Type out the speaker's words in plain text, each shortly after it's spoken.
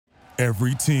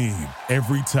Every team,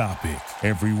 every topic,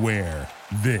 everywhere.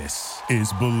 This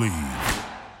is Believe.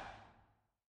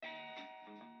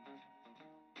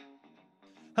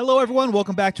 Hello, everyone.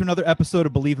 Welcome back to another episode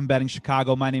of Believe in Betting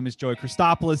Chicago. My name is Joey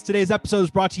Christopoulos. Today's episode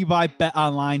is brought to you by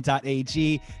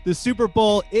BetOnline.ag. The Super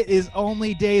Bowl, it is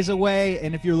only days away,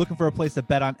 and if you're looking for a place to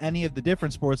bet on any of the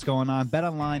different sports going on,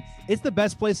 BetOnline is the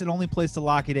best place and only place to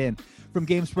lock it in. From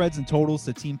game spreads and totals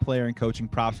to team player and coaching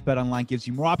props, BetOnline gives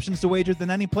you more options to wager than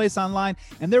any place online,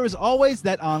 and there is always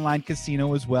that online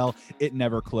casino as well. It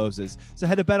never closes. So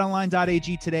head to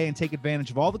BetOnline.ag today and take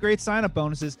advantage of all the great sign-up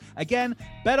bonuses. Again,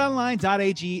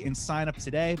 BetOnline.ag and sign up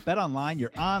today. BetOnline,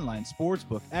 your online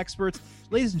sportsbook experts.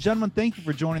 Ladies and gentlemen, thank you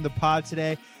for joining the pod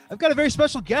today. I've got a very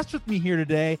special guest with me here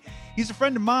today. He's a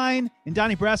friend of mine, and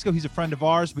Donnie Brasco, he's a friend of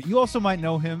ours, but you also might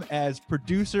know him as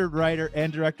producer, writer,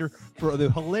 and director for the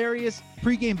hilarious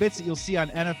pregame bits that you'll see on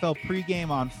NFL Pregame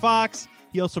on Fox.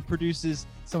 He also produces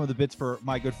some of the bits for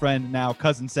my good friend, now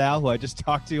Cousin Sal, who I just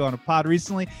talked to on a pod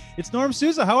recently. It's Norm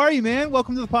Souza. How are you, man?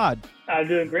 Welcome to the pod. I'm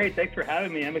doing great. Thanks for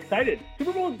having me. I'm excited.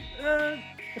 Super Bowl's a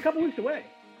couple weeks away.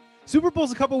 Super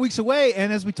Bowl's a couple weeks away,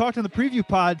 and as we talked on the preview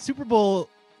pod, Super Bowl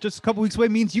just a couple weeks away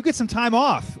means you get some time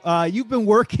off. You've been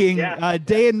working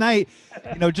day and night,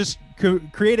 just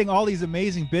creating all these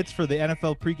amazing bits for the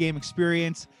NFL pregame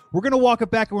experience. We're going to walk it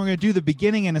back and we're going to do the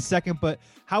beginning in a second, but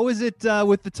how is it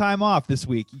with the time off this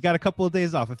week? You got a couple of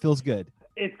days off. It feels good.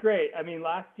 It's great. I mean,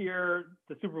 last year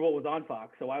the Super Bowl was on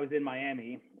Fox, so I was in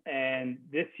Miami, and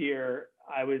this year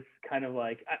I was kind of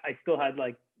like, I still had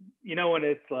like, when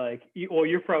it's like,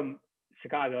 you're from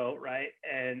Chicago, right?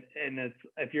 And it's,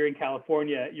 if you're in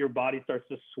California, your body starts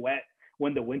to sweat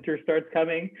when the winter starts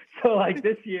coming. So like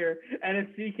this year,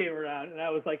 NFC came around, and I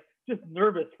was like just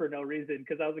nervous for no reason,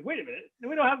 because I was like, wait a minute,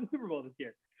 we don't have the Super Bowl this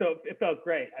year. So it felt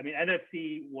great. I mean,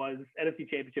 NFC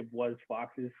Championship was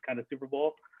Fox's kind of Super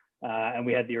Bowl, and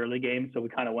we had the early game, so we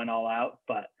kind of went all out.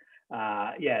 But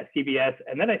CBS,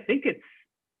 and then I think it's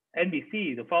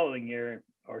NBC the following year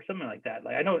or something like that.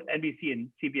 Like I know NBC and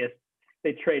CBS,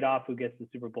 they trade off who gets the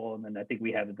Super Bowl, and then I think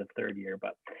we have it the third year.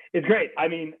 But it's great. I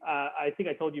mean, I think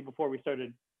I told you before we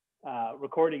started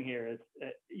recording here is,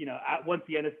 once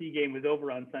the NFC game was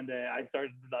over on Sunday, I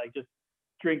started like just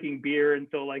drinking beer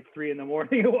until like 3 a.m. and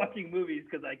watching movies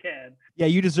because I can. Yeah,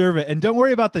 you deserve it. And don't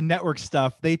worry about the network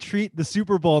stuff. They treat the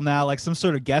Super Bowl now like some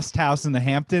sort of guest house in the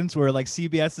Hamptons, where like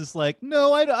CBS is like,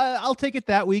 no, I'll take it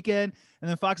that weekend. And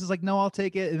then Fox is like, no, I'll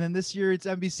take it. And then this year it's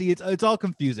NBC. It's all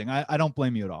confusing. I don't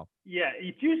blame you at all. Yeah,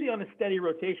 it's usually on a steady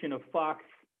rotation of Fox,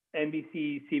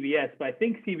 NBC, CBS, but I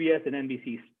think CBS and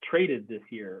NBC traded this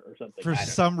year or something. For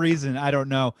some reason, I don't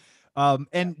know.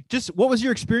 And just what was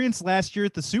your experience last year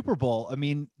at the Super Bowl? I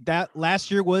mean, that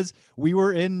last year we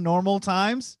were in normal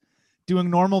times doing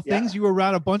normal things. You were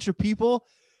around a bunch of people.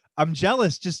 I'm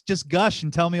jealous. Just gush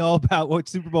and tell me all about what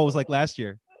Super Bowl was like last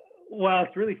year. Well,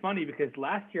 it's really funny because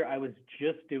last year I was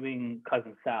just doing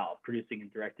Cousin Sal, producing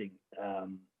and directing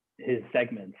his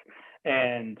segments.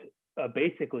 And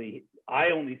basically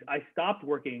I stopped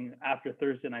working after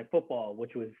Thursday Night Football,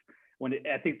 which was when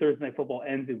I think Thursday Night Football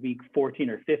ends in week 14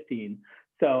 or 15.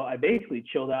 So I basically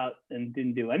chilled out and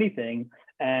didn't do anything.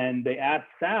 And they asked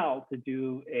Sal to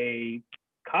do a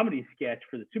comedy sketch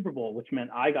for the Super Bowl, which meant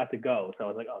I got to go. So I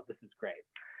was like, oh, this is great.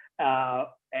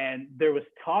 And there was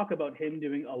talk about him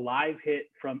doing a live hit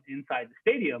from inside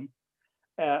the stadium.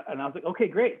 And I was like, okay,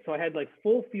 great. So I had like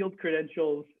full field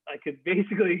credentials. I could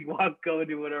basically go and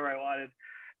do whatever I wanted.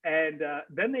 And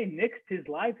then they nixed his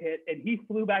live hit and he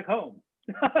flew back home.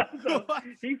 So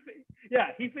he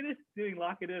finished doing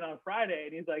Lock It In on Friday,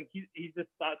 and he's like, he's just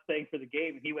not staying for the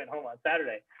game, and he went home on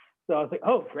Saturday. So I was like,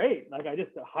 oh, great. Like I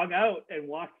just hung out and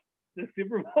watched the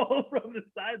Super Bowl from the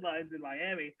sidelines in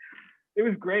Miami. It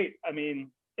was great. I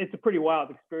mean, it's a pretty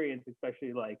wild experience,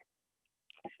 especially like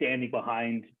standing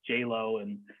behind J-Lo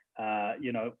and,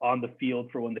 on the field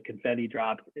for when the confetti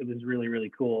dropped. It was really,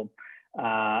 really cool.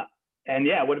 And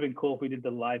yeah, it would have been cool if we did the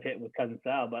live hit with Cousin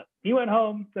Sal, but he went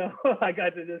home, so I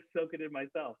got to just soak it in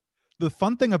myself. The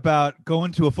fun thing about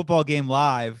going to a football game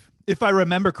live, if I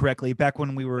remember correctly, back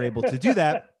when we were able to do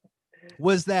that,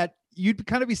 was that you'd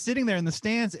kind of be sitting there in the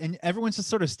stands and everyone's just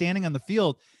sort of standing on the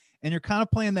field, and you're kind of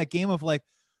playing that game of like,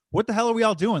 what the hell are we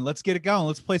all doing? Let's get it going.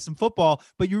 Let's play some football.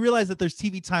 But you realize that there's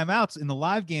TV timeouts in the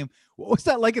live game. What was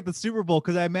that like at the Super Bowl?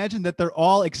 Because I imagine that they're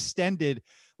all extended.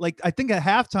 Like I think at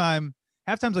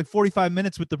halftime's like 45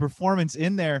 minutes with the performance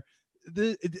in there.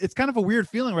 It's kind of a weird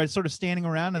feeling, right? Sort of standing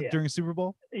around during a Super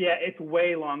Bowl. Yeah, it's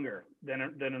way longer than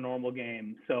a normal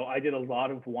game. So I did a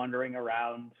lot of wandering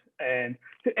around. And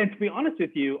to be honest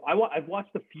with you, I've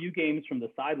watched a few games from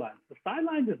the sidelines. The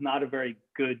sidelines is not a very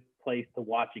good place to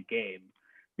watch a game.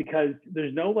 because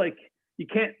there's no like,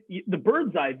 the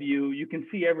bird's eye view, you can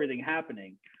see everything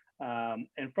happening.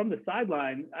 And from the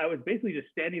sideline, I was basically just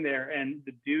standing there, and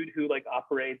the dude who like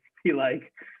operates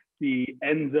the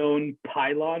end zone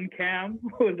pylon cam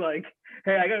was like,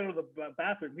 "Hey, I gotta go to the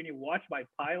bathroom. Can you watch my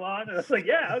pylon?" And I was like,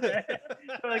 "Yeah, okay."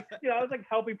 So, like, I was like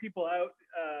helping people out,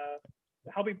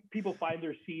 helping people find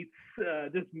their seats,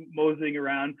 just moseying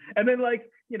around, and then like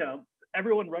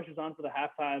everyone rushes on for the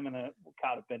halftime, and I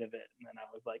caught a bit of it, and then I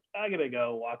was like, "I gotta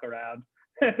go walk around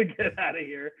and get out of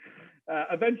here."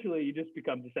 Eventually, you just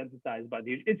become desensitized by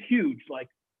it's huge, like.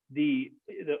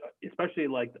 Especially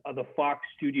like the Fox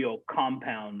studio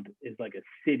compound is like a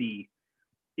city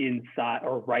inside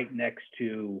or right next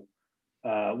to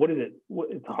what is it?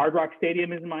 It's Hard Rock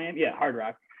Stadium is in Miami. Yeah, Hard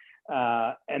Rock.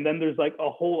 And then there's like a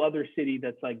whole other city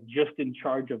that's like just in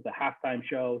charge of the halftime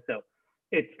show. So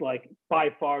it's like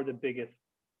by far the biggest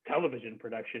television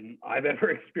production I've ever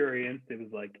experienced. It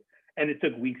was like, and it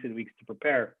took weeks and weeks to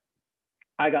prepare.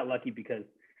 I got lucky because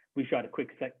we shot a quick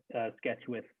sketch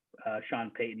with Sean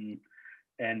Payton,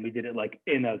 and we did it like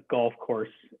in a golf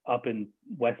course up in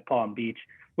West Palm Beach,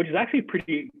 which is actually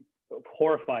pretty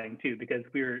horrifying too, because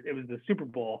it was the Super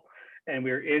Bowl, and we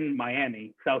were in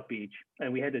Miami, South Beach,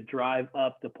 and we had to drive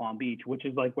up to Palm Beach, which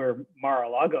is like where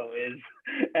Mar-a-Lago is,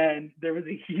 and there was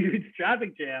a huge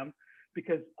traffic jam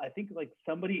because I think like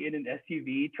somebody in an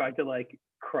SUV tried to like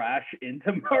crash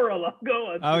into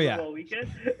Mar-a-Lago on Super Bowl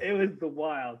weekend. It was the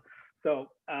wild. So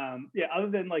other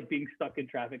than like being stuck in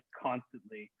traffic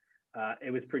constantly,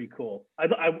 it was pretty cool.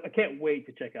 I can't wait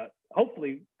to check out.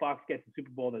 Hopefully Fox gets the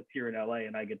Super Bowl that's here in LA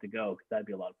and I get to go, because that'd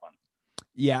be a lot of fun.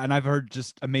 Yeah, and I've heard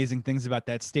just amazing things about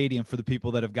that stadium for the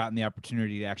people that have gotten the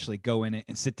opportunity to actually go in it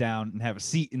and sit down and have a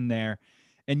seat in there.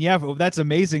 And yeah, that's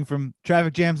amazing. From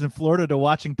traffic jams in Florida to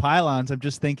watching pylons, I'm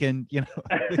just thinking,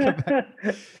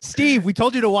 Steve, we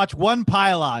told you to watch one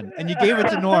pylon and you gave it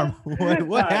to Norm.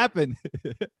 What happened?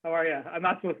 How are you? I'm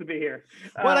not supposed to be here.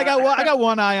 Well, I got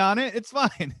one eye on it. It's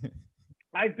fine.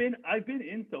 I've been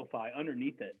in SoFi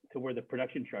underneath it to where the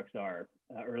production trucks are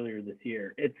earlier this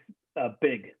year. It's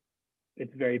big.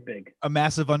 It's very big. A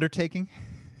massive undertaking.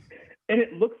 And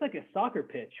it looks like a soccer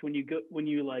pitch when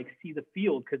you like see the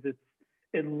field, because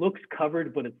it looks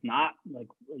covered, but it's not. Like,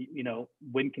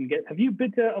 wind can get. Have you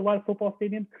been to a lot of football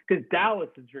stadiums? Because Dallas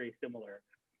is very similar.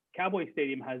 Cowboy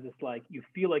Stadium has this, like, you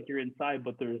feel like you're inside,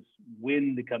 but there's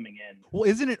wind coming in. Well,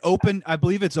 isn't it open? I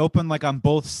believe it's open like on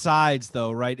both sides,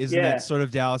 though, right? Isn't that sort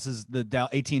of the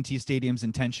AT&T Stadium's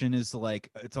intention is to, like,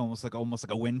 it's almost like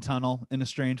a wind tunnel in a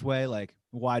strange way, like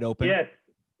wide open. Yes,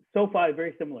 SoFi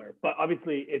very similar, but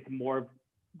obviously it's more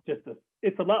just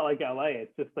it's a lot like LA.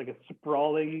 It's just like a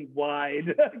sprawling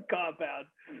wide compound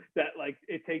that like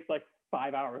it takes like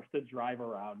 5 hours to drive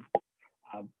around.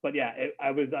 But yeah,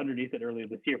 I was underneath it earlier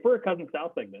this year for a Cousin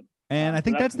Sal segment. And I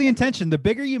think that's the intention. The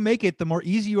bigger you make it, the more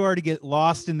easy you are to get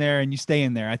lost in there and you stay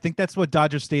in there. I think that's what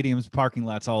Dodger Stadium's parking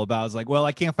lot's all about. It's like, well,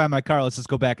 I can't find my car. Let's just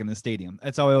go back in the stadium.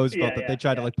 That's how I always felt that they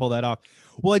tried to like pull that off.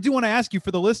 Well, I do want to ask you,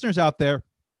 for the listeners out there,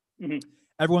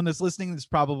 everyone that's listening is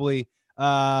probably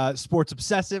sports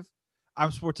obsessive.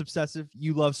 I'm sports obsessive.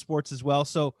 You love sports as well.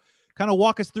 So kind of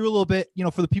walk us through a little bit,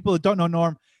 for the people that don't know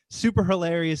Norm. Super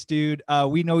hilarious dude.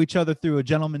 We know each other through a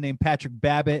gentleman named Patrick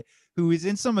Babbitt, who is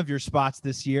in some of your spots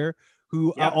this year,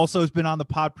 who also has been on the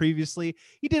pod previously.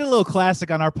 He did a little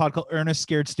classic on our pod called Ernest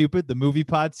Scared Stupid, the movie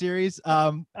pod series.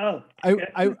 I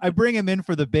bring him in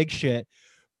for the big shit,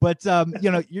 but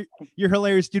you're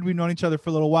hilarious, dude. We've known each other for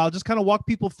a little while. Just kind of walk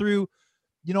people through,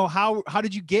 how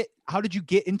did you get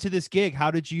into this gig?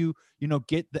 How did you,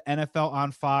 get the NFL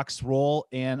on Fox role?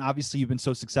 And obviously you've been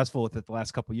so successful with it the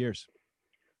last couple of years.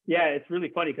 Yeah, it's really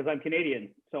funny because I'm Canadian.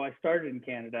 So I started in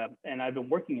Canada, and I've been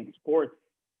working in sports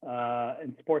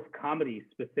comedy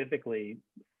specifically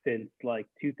since like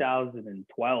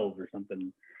 2012 or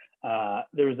something.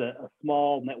 There was a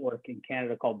small network in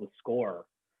Canada called The Score,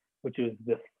 which was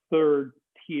the third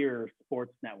tier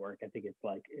sports network. I think it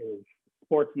was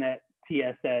Sportsnet,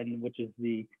 TSN, which is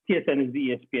TSN is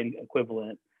the ESPN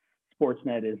equivalent.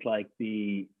 Sportsnet is like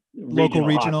the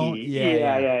regional.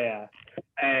 Yeah.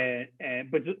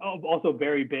 But also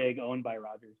very big, owned by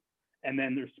Rogers. And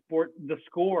then the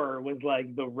Score was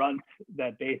like the runt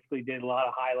that basically did a lot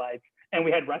of highlights, and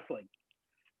we had wrestling.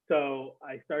 So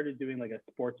I started doing like a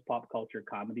sports pop culture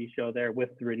comedy show there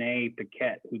with Renee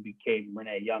Paquette, who became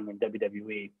Renee Young in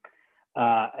WWE.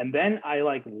 And then I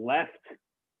like left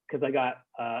because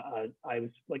I was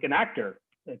like an actor,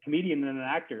 a comedian and an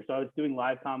actor. So I was doing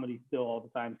live comedy still all the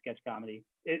time, sketch comedy.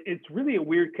 It's really a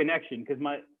weird connection because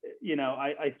I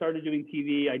started doing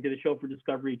TV. I did a show for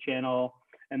Discovery Channel,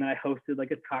 and then I hosted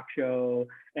like a talk show,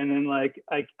 and then like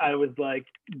I was like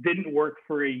didn't work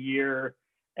for a year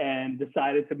and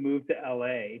decided to move to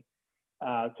LA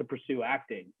to pursue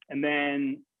acting. And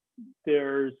then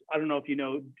there's, I don't know if you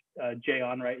know Jay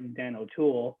Onrait and Dan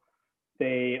O'Toole.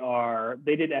 They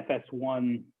did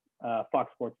FS1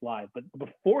 Fox Sports Live, but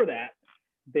before that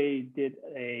they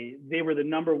were the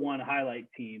 #1 highlight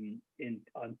team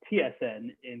on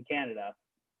TSN in Canada.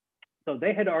 So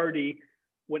they had already,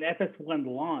 when FS1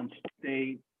 launched,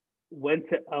 they went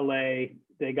to LA,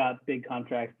 they got big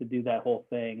contracts to do that whole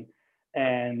thing.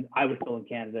 And I was still in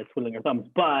Canada twiddling our thumbs.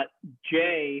 But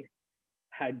Jay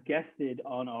had guested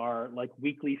on our like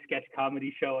weekly sketch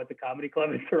comedy show at the Comedy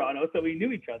Club in Toronto. So we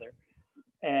knew each other.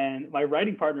 And my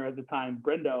writing partner at the time,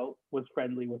 Brendo, was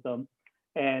friendly with him.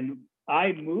 And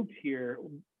I moved here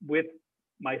with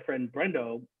my friend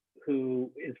Brendo,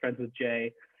 who is friends with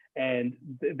Jay. And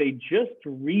they just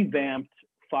revamped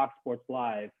Fox Sports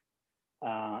Live.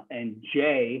 And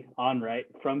Jay Onrait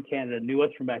from Canada knew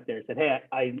us from back there, said, hey,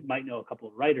 I might know a couple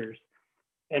of writers,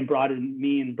 and brought in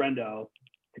me and Brendo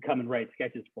to come and write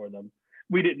sketches for them.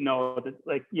 We didn't know that,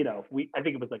 like, you know, I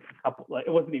think it was like a couple, like,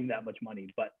 it wasn't even that much money,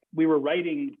 but we were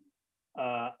writing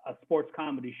a sports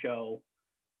comedy show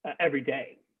every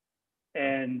day.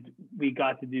 And we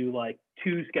got to do like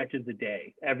 2 sketches a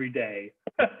day, every day,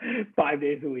 5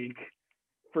 days a week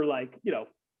for like, you know,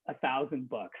 $1,000.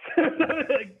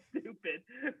 Like stupid,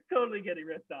 totally getting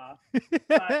ripped off.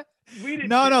 We didn't.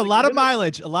 No, a lot of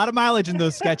mileage in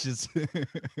those sketches.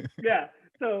 Yeah.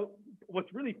 So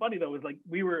what's really funny though is like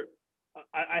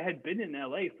I had been in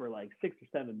LA for like 6 or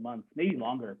 7 months, maybe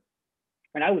longer,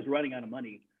 and I was running out of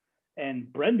money. And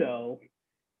Brendo,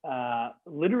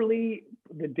 literally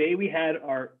the day we had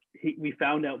we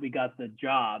found out we got the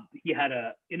job, he had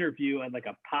a interview at like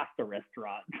a pasta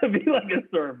restaurant to be like a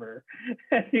server.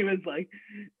 And he was like,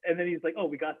 and then he's like, oh,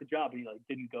 we got the job. And he like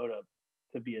didn't go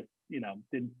to be a, you know,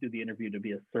 didn't do the interview to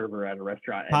be a server at a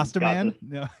restaurant. Pasta man?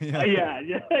 No, yeah.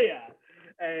 Yeah.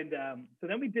 And so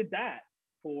then we did that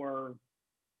for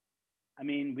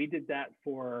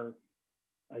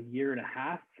a year and a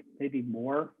half, maybe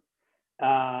more.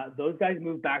 Those guys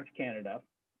moved back to Canada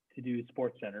to do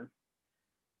SportsCenter,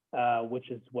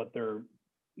 which is what they're,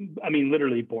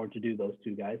 literally born to do, those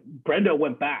two guys. Brendo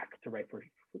went back to write for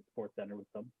SportsCenter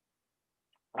with them.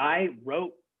 I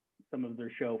wrote some of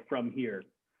their show from here,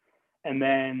 and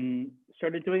then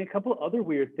started doing a couple of other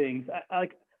weird things.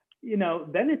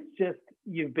 Then it's just,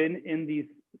 you've been in these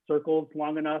circles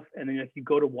long enough, and then if you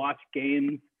go to watch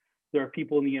games, there are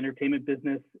people in the entertainment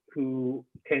business who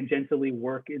tangentially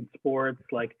work in sports.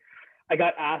 Like, I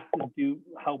got asked to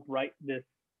help write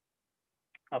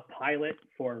a pilot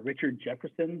for Richard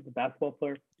Jefferson, the basketball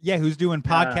player. Yeah, who's doing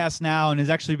podcasts now and is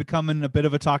actually becoming a bit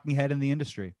of a talking head in the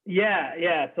industry.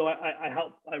 Yeah. So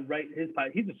I write his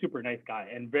pilot. He's a super nice guy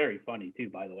and very funny too,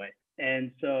 by the way.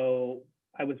 And so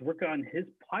I was working on his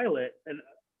pilot, and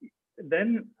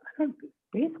then I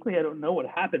don't know what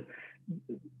happened.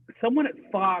 Someone at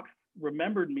Fox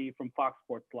remembered me from Fox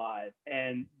Sports Live,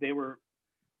 and they were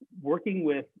working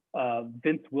with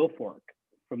Vince Wilfork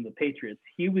from the Patriots.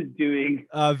 He was doing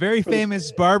very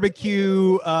famous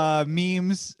barbecue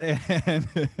memes. And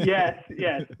yes,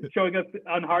 showing up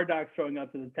on Hard Knocks, showing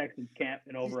up to the Texans camp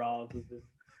in overalls was this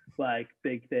like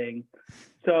big thing.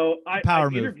 So I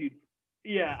interviewed.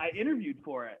 Yeah, I interviewed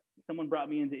for it. Someone brought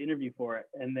me in to interview for it,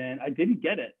 and then I didn't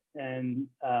get it. And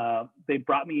they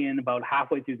brought me in about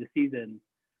halfway through the season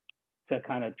to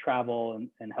kind of travel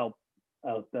and help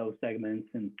out those segments.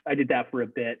 And I did that for a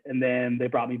bit. And then they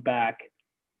brought me back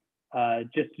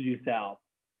just to do Sal.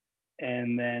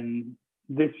 And then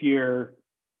this year,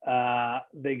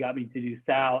 they got me to do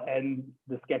Sal and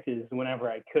the sketches whenever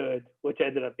I could, which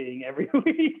ended up being every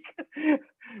week.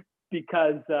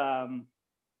 Because,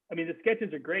 the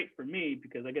sketches are great for me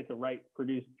because I get to write,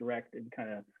 produce, direct, and kind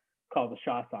of call the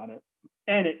shots on it.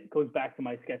 And it goes back to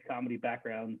my sketch comedy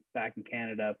background back in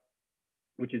Canada,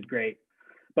 which is great.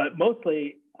 But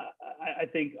mostly, I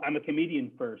think I'm a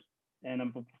comedian first, and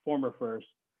I'm a performer first.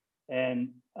 And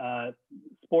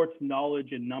sports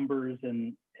knowledge and numbers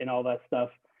and all that stuff,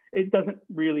 it doesn't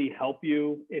really help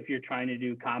you if you're trying to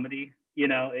do comedy. You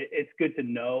know, it's good to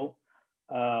know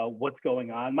what's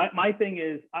going on. My thing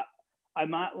is, I'm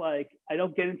not like, I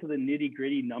don't get into the nitty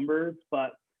gritty numbers,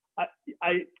 but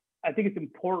I think it's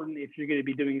important if you're going to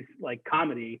be doing like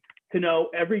comedy to know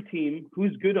every team,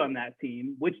 who's good on that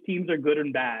team, which teams are good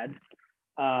and bad,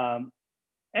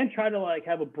 and try to like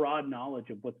have a broad knowledge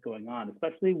of what's going on,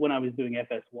 especially when I was doing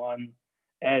FS1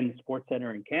 and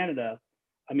SportsCenter in Canada.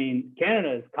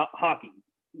 Canada is hockey.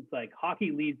 It's like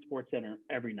hockey leads SportsCenter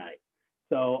every night.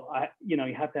 So you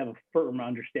have to have a firm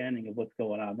understanding of what's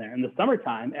going on there. In the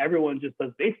summertime, everyone just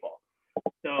does baseball.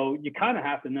 So you kind of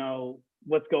have to know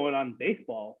what's going on in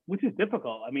baseball, which is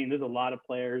difficult. I mean, there's a lot of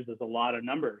players, there's a lot of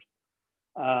numbers.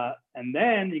 And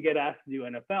then you get asked to do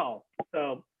NFL.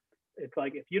 So it's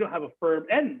like, if you don't have a firm,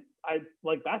 and I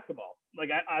like basketball, like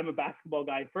I'm a basketball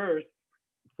guy first.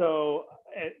 So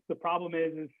the problem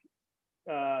is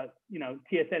TSN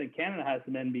in Canada has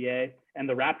some NBA, and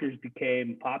the Raptors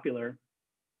became popular,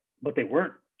 but they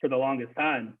weren't for the longest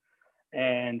time.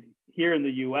 And here in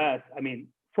the US, I mean,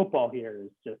 football here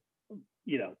is just,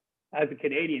 as a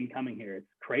Canadian coming here, it's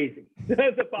crazy.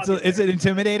 So is it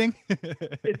intimidating?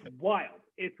 It's wild.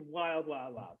 It's wild,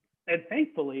 wild, wild. And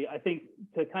thankfully, I think,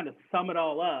 to kind of sum it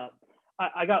all up,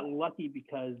 I got lucky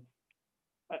because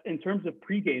in terms of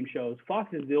pregame shows,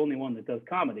 Fox is the only one that does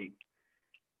comedy.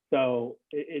 So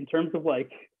in terms of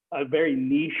like a very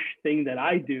niche thing that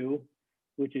I do,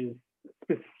 which is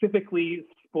specifically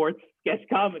sports sketch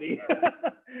comedy,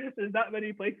 there's not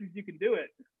many places you can do it.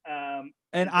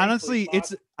 And honestly,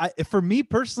 for me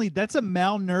personally, that's a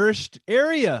malnourished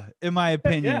area, in my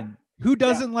opinion. Yeah. Who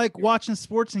doesn't like watching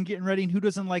sports and getting ready, and who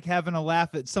doesn't like having a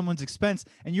laugh at someone's expense?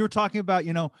 And you were talking about,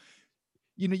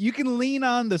 you can lean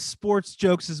on the sports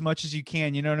jokes as much as you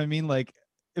can. You know what I mean? Like,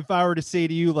 if I were to say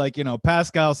to you, like,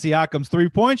 Pascal Siakam's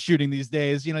 3-point shooting these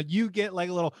days, you get like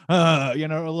a little, a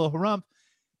little harumph.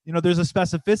 There's a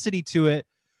specificity to it,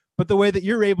 but the way that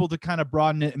you're able to kind of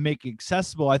broaden it and make it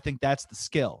accessible, I think that's the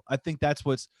skill. I think that's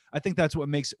what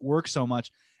makes it work so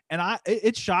much. And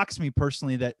it shocks me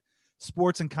personally that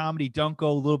sports and comedy don't go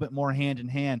a little bit more hand in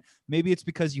hand. Maybe it's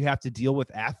because you have to deal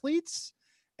with athletes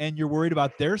and you're worried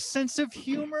about their sense of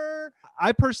humor.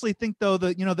 I personally think, though,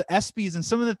 the ESPYs and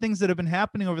some of the things that have been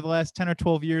happening over the last 10 or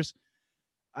 12 years,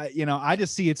 I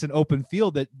just see it's an open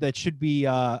field that should be,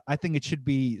 I think it should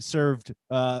be served,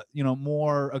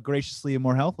 more graciously and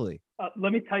more healthily.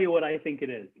 Let me tell you what I think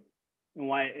it is and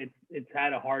why it's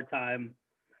had a hard time.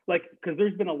 Like, because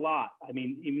there's been a lot. I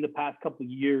mean, even the past couple of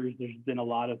years, there's been a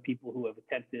lot of people who have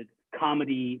attempted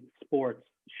comedy sports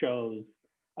shows.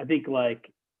 I think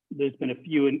like there's been a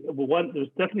few, and there's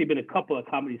definitely been a couple of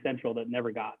Comedy Central that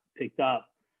never got picked up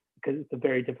because it's a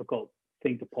very difficult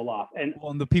thing to pull off. And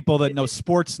the people that know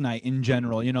Sports Night in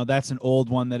general, that's an old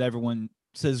one that everyone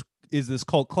says is this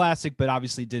cult classic, but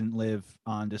obviously didn't live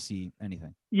on to see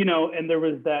anything. And there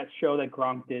was that show that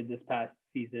Gronk did this past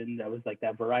season that was like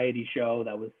that variety show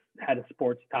that had a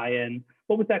sports tie-in.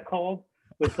 What was that called?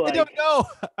 Like, I don't know.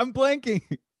 I'm blanking.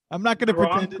 I'm not going to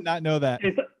pretend to not know that.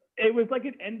 It was like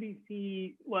an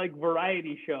NBC like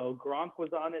variety show. Gronk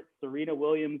was on it. Serena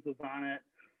Williams was on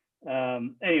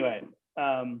it. Anyway,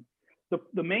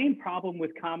 the main problem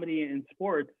with comedy and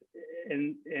sports,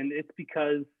 and it's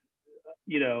because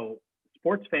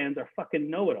sports fans are fucking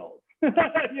know-it-alls.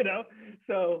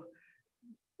 So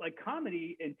like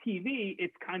comedy and TV,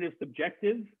 it's kind of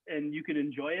subjective, and you can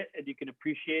enjoy it and you can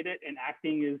appreciate it. And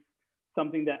acting is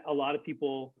something that a lot of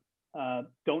people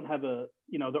don't have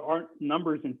there aren't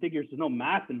numbers and figures. There's no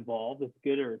math involved. It's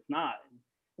good or it's not.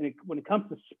 And when it comes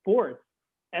to sports,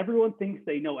 everyone thinks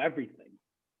they know everything.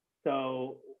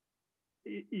 So,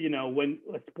 when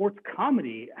a sports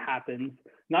comedy happens,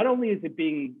 not only is it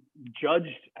being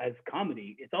judged as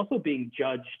comedy, it's also being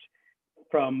judged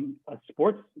from a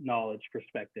sports knowledge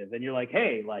perspective. And you're like,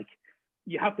 hey, like,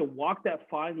 you have to walk that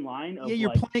fine line of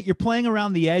you're playing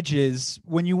around the edges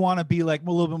when you want to be like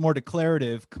a little bit more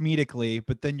declarative comedically,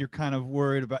 but then you're kind of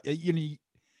worried about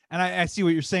and I see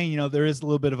what you're saying. There is a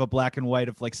little bit of a black and white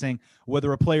of like saying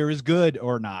whether a player is good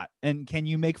or not, and can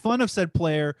you make fun of said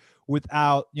player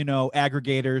without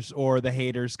aggregators or the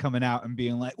haters coming out and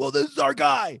being like, well, this is our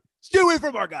guy, stay away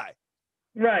from our guy.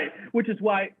 Right, which is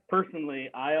why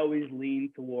personally I always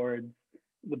lean towards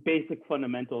the basic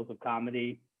fundamentals of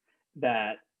comedy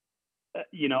that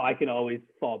I can always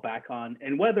fall back on,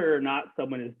 and whether or not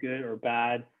someone is good or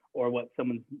bad, or what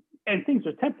someone's, and things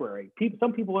are temporary.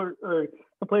 Some people are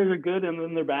the players are good and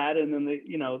then they're bad, and then they,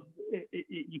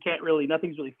 you can't really,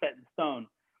 nothing's really set in stone.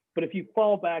 But if you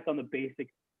fall back on the basic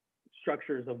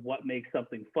structures of what makes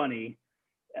something funny,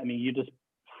 I mean, you just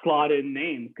slot in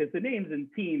names, because the names and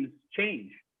teams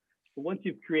change. But once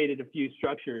you've created a few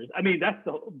structures, I mean, that's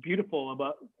the beautiful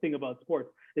thing about sports,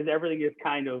 is everything is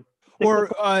kind of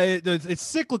cyclical. Or it's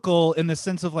cyclical in the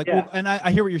sense of like, well, and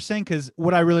I hear what you're saying, because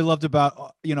what I really loved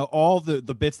about all the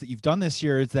bits that you've done this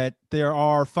year is that there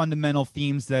are fundamental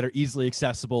themes that are easily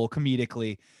accessible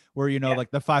comedically, where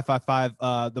like the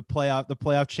 555, the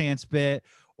playoff chance bit,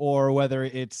 or whether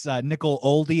it's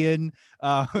Nickelodeon,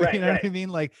 Right, you know what I mean?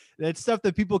 Like that's stuff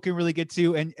that people can really get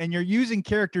to, and you're using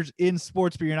characters in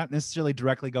sports, but you're not necessarily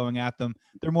directly going at them.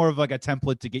 They're more of like a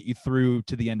template to get you through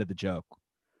to the end of the joke.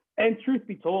 And truth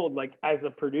be told, like as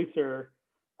a producer,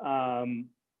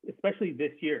 especially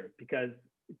this year, because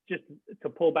just to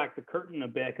pull back the curtain a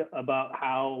bit about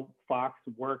how Fox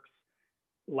works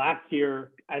last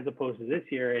year as opposed to this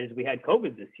year, is we had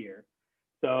COVID this year.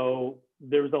 So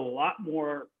there was a lot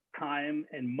more time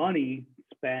and money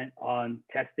spent on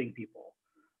testing people,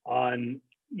 on,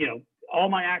 you know, all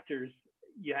my actors,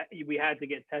 we had to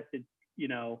get tested,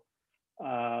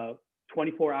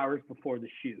 24 hours before the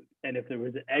shoot. And if there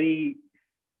was any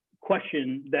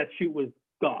question, that shoot was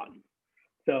gone.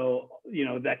 So,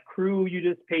 that crew you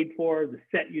just paid for, the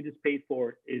set you just paid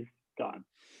for is gone.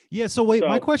 Yeah. So wait,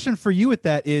 my question for you with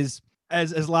that is,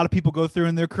 as a lot of people go through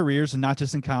in their careers and not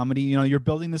just in comedy, you're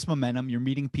building this momentum, you're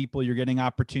meeting people, you're getting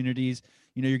opportunities,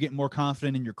 you're getting more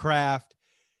confident in your craft.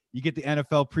 You get the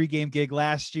NFL pregame gig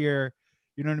last year.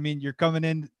 You know what I mean? You're coming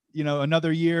in,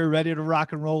 another year ready to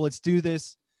rock and roll. Let's do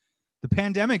this. The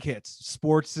pandemic hits,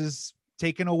 sports is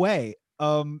taken away.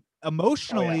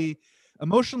 Emotionally,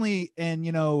 and,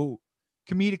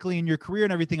 comedically in your career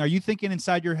and everything, are you thinking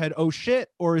inside your head, oh shit?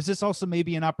 Or is this also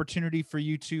maybe an opportunity for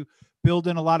you to build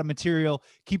in a lot of material,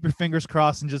 keep your fingers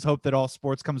crossed, and just hope that all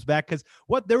sports comes back? Because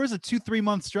there was a 2-3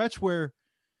 month stretch where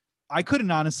I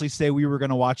couldn't honestly say we were going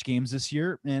to watch games this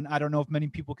year. And I don't know if many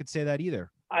people could say that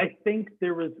either. I think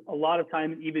there was a lot of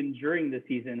time, even during the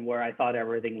season, where I thought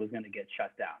everything was going to get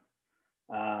shut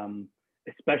down.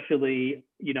 Especially,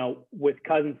 with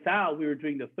Cousin Sal, we were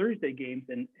doing the Thursday games,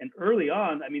 and early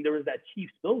on, I mean, there was that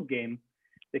Chiefs-Bills game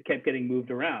that kept getting moved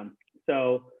around.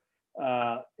 So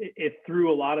it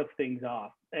threw a lot of things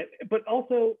off. But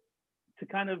also, to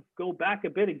kind of go back a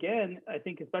bit again, I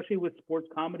think especially with sports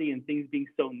comedy and things being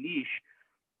so niche,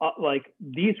 like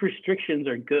these restrictions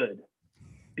are good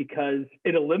because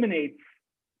it eliminates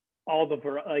all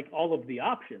of the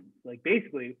options. Like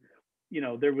basically,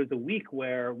 there was a week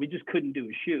where we just couldn't do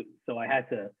a shoot, so I had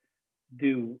to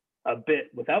do a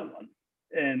bit without one,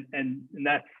 and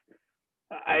that's,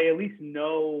 I at least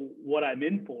know what I'm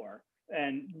in for.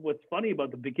 And what's funny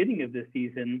about the beginning of this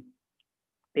season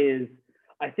is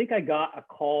I think I got a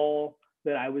call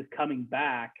that I was coming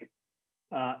back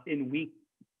in week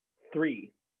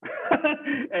 3,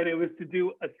 and it was to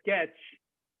do a sketch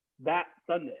that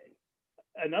Sunday.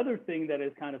 Another thing that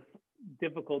is kind of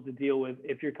difficult to deal with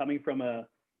if you're coming from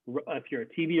if you're a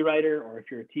TV writer or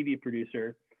if you're a TV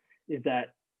producer, is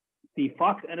that the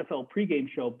Fox NFL pregame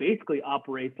show basically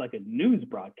operates like a news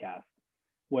broadcast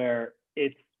where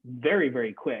it's very,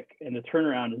 very quick and the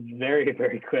turnaround is very,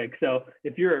 very quick. So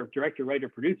if you're a director, writer,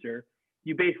 producer,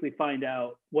 you basically find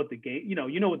out what the game,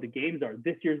 what the games are.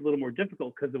 This year's a little more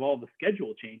difficult because of all the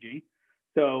schedule changing.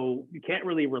 So you can't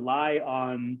really rely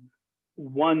on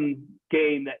one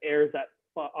game that airs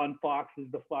on Fox is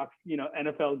the Fox,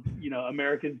 NFL,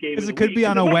 America's game. Because it could be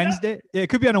on a Wednesday. Yeah, it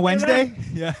could be on a Wednesday.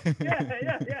 Yeah.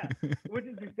 Yeah. Which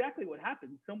is exactly what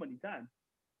happens so many times.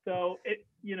 So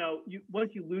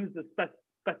once you lose the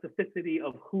specificity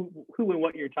of who and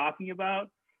what you're talking about,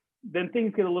 then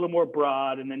things get a little more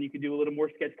broad, and then you can do a little more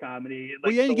sketch comedy.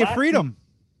 Like, you get freedom.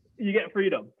 You get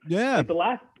freedom. Yeah. Like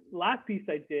the last piece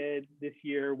I did this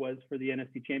year was for the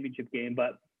NFC Championship game,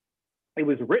 but it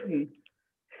was written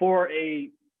for a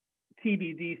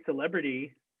TBD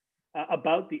celebrity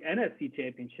about the NFC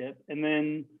Championship. And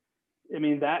then, I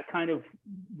mean, that kind of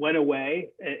went away.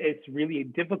 It's really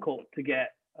difficult to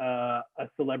get a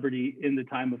celebrity in the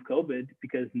time of COVID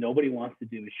because nobody wants to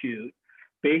do a shoot.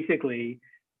 Basically,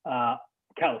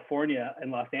 California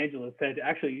and Los Angeles said,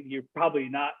 actually, you're probably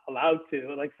not allowed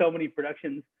to, like so many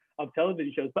productions of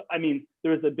television shows. But I mean,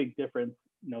 there's a big difference.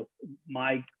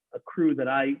 A crew that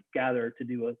I gather to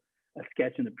do a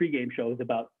sketch in the pregame show is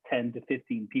about 10 to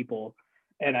 15 people.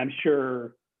 And I'm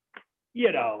sure,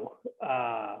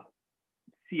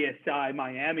 CSI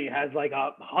Miami has like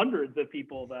hundreds of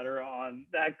people that are on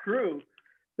that crew.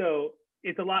 So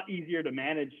it's a lot easier to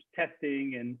manage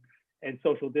testing and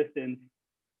social distance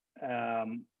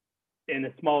in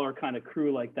a smaller kind of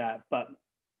crew like that. But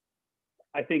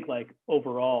I think like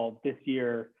overall this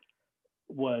year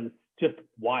was just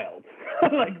wild.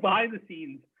 Like behind the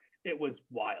scenes, it was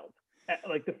wild.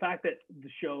 Like the fact that the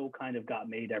show kind of got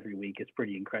made every week is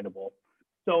pretty incredible.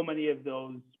 So many of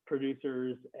those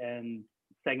producers and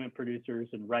segment producers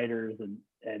and writers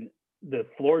and the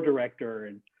floor director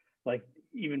and like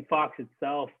even Fox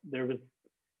itself,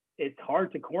 it's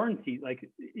hard to quarantine. Like,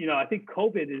 I think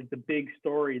COVID is the big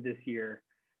story this year.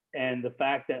 And the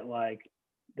fact that like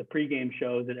the pregame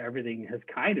shows and everything has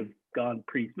kind of gone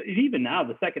even now,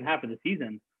 the second half of the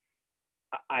season,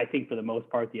 I think for the most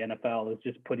part, the NFL is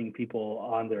just putting people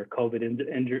on their COVID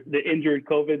the injured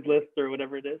COVID list or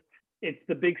whatever it is. It's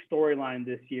the big storyline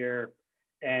this year.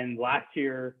 And last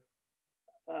year,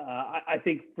 I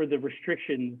think for the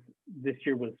restrictions, this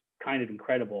year was kind of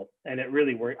incredible, and it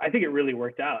really worked. I think it really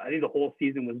worked out. I think the whole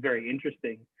season was very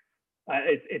interesting.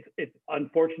 It's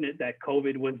unfortunate that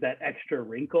COVID was that extra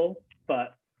wrinkle,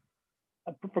 but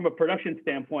from a production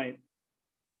standpoint,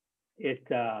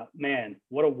 man,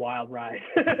 what a wild ride.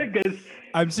 Because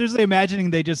I'm seriously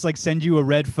imagining they just like send you a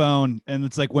red phone, and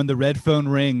it's like when the red phone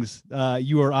rings,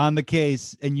 you are on the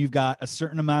case and you've got a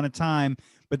certain amount of time,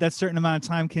 but that certain amount of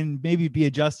time can maybe be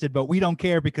adjusted, but we don't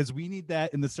care because we need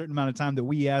that in the certain amount of time that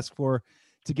we ask for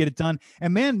to get it done.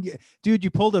 And man, dude, you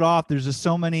pulled it off. There's just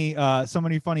so many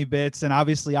funny bits. And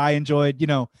obviously I enjoyed,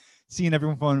 seeing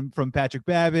everyone from Patrick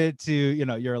Babbitt to,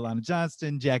 your Alana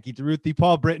Johnston, Jackie DeRuthi.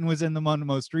 Paul Britton was in the one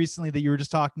most recently that you were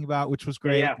just talking about, which was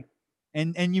great. Yeah.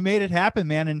 And you made it happen,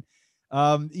 man. And,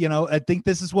 I think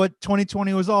this is what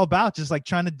 2020 was all about. Just like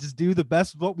trying to just do the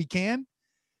best of what we can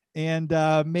and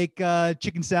make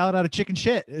chicken salad out of chicken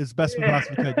shit as best we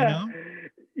possibly could,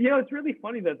 It's really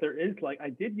funny that there is I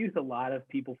did use a lot of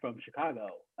people from Chicago.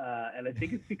 And I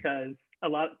think it's because a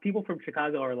lot of people from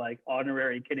Chicago are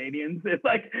honorary Canadians. It's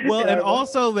and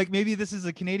also maybe this is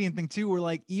a Canadian thing too,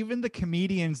 where even the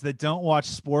comedians that don't watch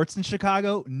sports in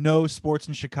Chicago know sports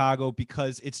in Chicago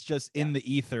because it's just in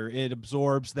the ether. It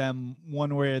absorbs them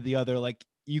one way or the other.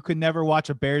 You could never watch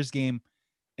a Bears game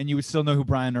and you would still know who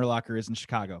Brian Urlacher is in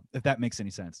Chicago, if that makes any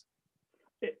sense.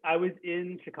 I was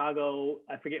in Chicago,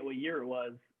 I forget what year it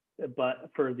was, but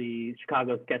for the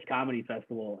Chicago Sketch Comedy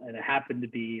Festival, and it happened to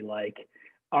be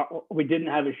we didn't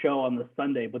have a show on the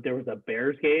Sunday, but there was a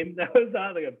Bears game that was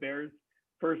on, a Bears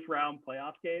first round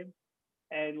playoff game,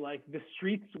 and the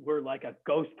streets were a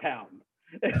ghost town.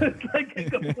 It was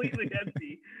completely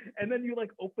empty, and then you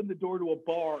open the door to a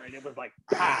bar, and it was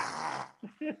ah!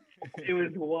 It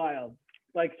was wild.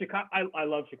 Chicago, I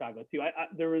love Chicago too.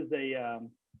 There was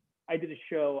I did a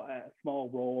show, a small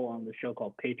role on the show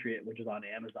called Patriot, which is on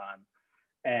Amazon.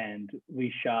 And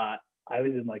I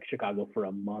was in Chicago for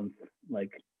a month, I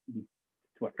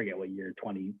forget what year,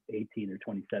 2018 or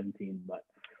 2017. But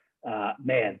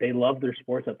man, they love their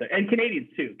sports up there. And Canadians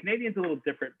too. Canadians a little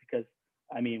different because,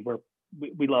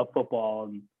 we love football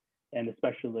and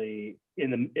especially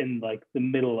in the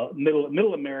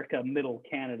middle America, middle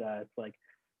Canada,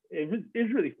 it's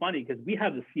it's really funny because we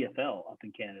have the CFL up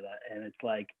in Canada, and it's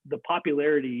the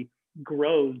popularity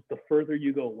grows the further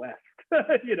you go west,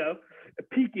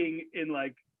 peaking in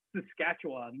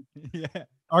Saskatchewan. Yeah.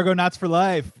 Argonauts for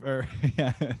life. Or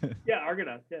yeah. Yeah,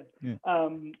 Argonauts, yeah.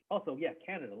 Also,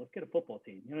 Canada, let's get a football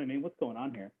team. You know what I mean? What's going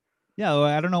on here? Yeah, well,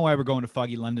 I don't know why we're going to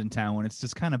foggy London town when it's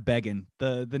just kind of begging.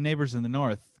 The neighbors in the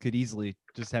north could easily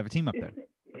just have a team up there.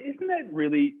 Isn't that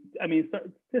really,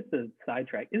 just a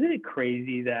sidetrack, isn't it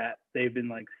crazy that they've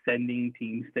been sending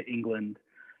teams to England,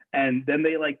 and then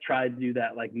they tried to do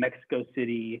that Mexico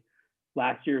City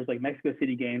last year, was Mexico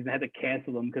City games, and had to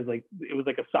cancel them because it was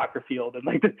a soccer field, and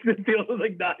the field was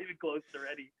not even close to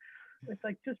ready. It's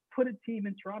just put a team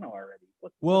in Toronto already.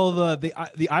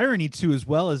 The irony too as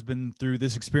well has been through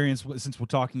this experience, since we're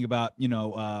talking about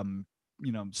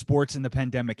sports in the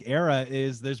pandemic era,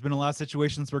 is there's been a lot of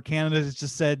situations where Canada has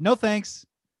just said no thanks,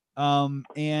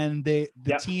 and the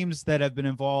teams that have been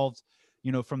involved,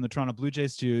 from the Toronto Blue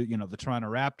Jays to the Toronto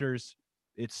Raptors,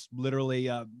 it's literally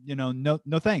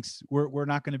no thanks, we're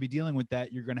not going to be dealing with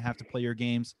that. You're going to have to play your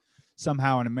games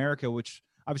somehow in America, which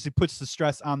obviously puts the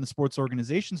stress on the sports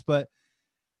organizations. But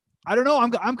I don't know,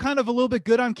 I'm kind of a little bit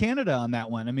good on Canada on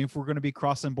that one. If we're going to be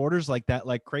crossing borders like that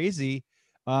like crazy.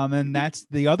 And that's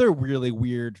the other really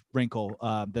weird wrinkle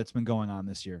that's been going on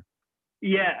this year.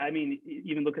 Yeah,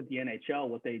 even look at the NHL,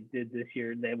 what they did this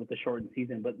year, with the shortened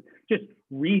season, but just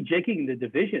rejigging the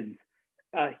divisions.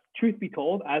 Truth be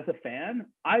told, as a fan,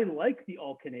 I like the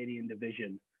all-Canadian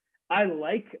division. I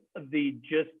like the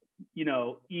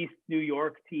East New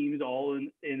York teams all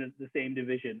in the same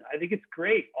division. I think it's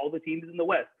great. All the teams in the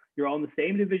West, you're all in the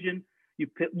same division.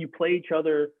 You play each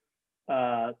other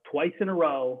twice in a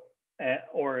row.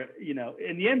 Or in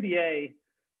the NBA,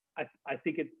 I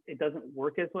think it doesn't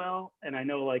work as well. And I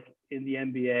know in the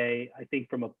NBA, I think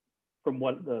from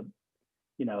what the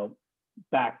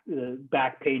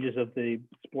back pages of the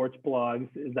sports blogs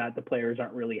is that the players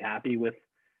aren't really happy with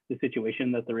the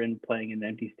situation that they're in playing in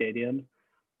empty stadiums.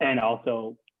 And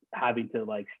also having to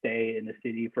like stay in the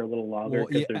city for a little longer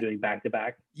because they're doing back to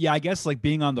back. Yeah, I guess like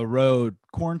being on the road,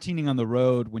 quarantining on the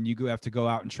road when you have to go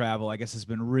out and travel, I guess has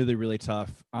been really, really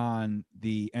tough on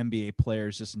the NBA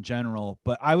players just in general.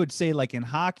 But I would say like in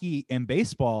hockey and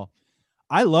baseball,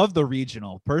 I love the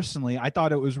regional. Personally, I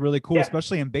thought it was really cool,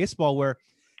 especially in baseball, where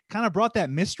kind of brought that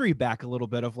mystery back a little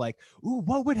bit of like, ooh,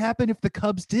 what would happen if the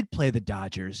Cubs did play the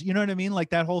Dodgers? You know what I mean? Like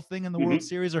that whole thing in the World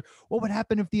Series, or what would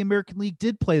happen if the American League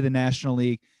did play the National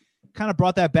League? Kind of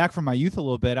brought that back from my youth a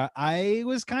little bit. I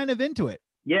was kind of into it.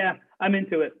 Yeah, I'm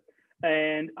into it.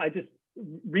 And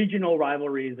regional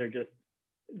rivalries are just,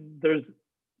 there's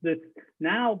this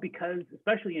now, because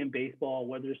especially in baseball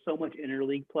where there's so much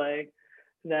interleague play,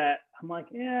 that I'm like,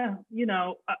 yeah,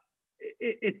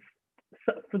 it's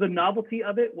for the novelty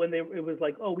of it. When it was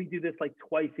like, oh, we do this like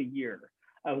twice a year,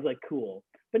 I was like, cool.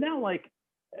 But now like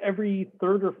every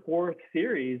third or fourth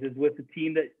series is with a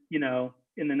team that,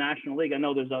 in the National League. I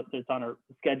know there's on a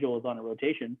schedule is on a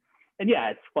rotation. And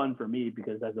yeah, it's fun for me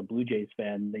because as a Blue Jays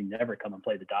fan, they never come and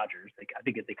play the Dodgers. I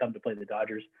think if they come to play the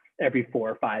Dodgers every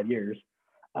 4 or 5 years.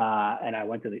 And I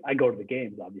go to the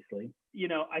games, obviously.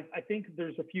 I think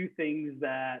there's a few things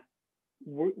that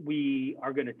we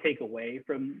are going to take away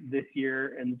from this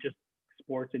year and just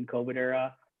sports in COVID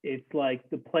era. It's like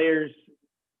the players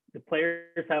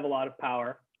have a lot of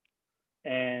power,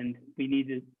 and we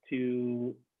need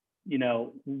to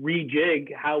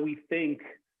rejig how we think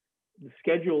the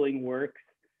scheduling works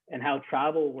and how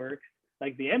travel works.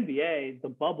 Like the NBA, the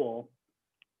bubble,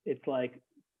 it's like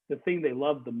the thing they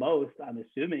love the most, I'm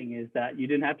assuming, is that you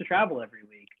didn't have to travel every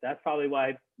week. That's probably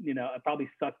why, it probably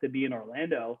sucked to be in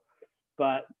Orlando.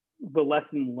 But the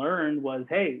lesson learned was,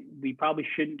 hey, we probably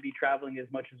shouldn't be traveling as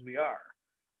much as we are,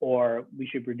 or we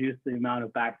should reduce the amount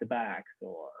of back-to-backs,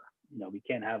 or, we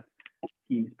can't have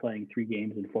teams playing 3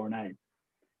 games in 4 nights.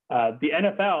 The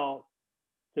NFL,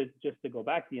 just to go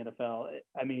back to the NFL,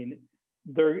 I mean,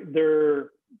 they're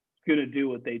going to do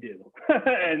what they do.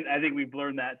 And I think we've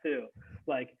learned that too.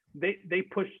 Like they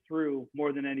push through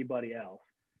more than anybody else.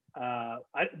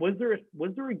 Was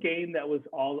there a game that was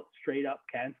all straight up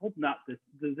canceled? Not this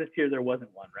year. There wasn't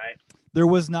one, right? There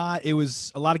was not. It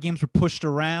was a lot of games were pushed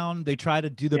around. They tried to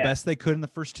do the best they could in the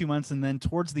first 2 months. And then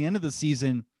towards the end of the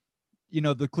season,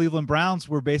 the Cleveland Browns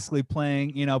were basically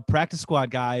playing, practice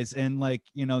squad guys and like,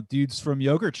 dudes from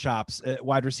yogurt shops at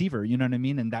wide receiver, you know what I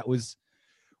mean? And that was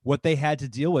what they had to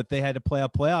deal with. They had to play a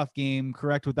playoff game,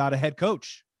 correct, without a head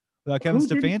coach, without Kevin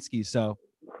Stefanski. So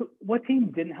what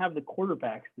team didn't have the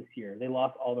quarterbacks this year? They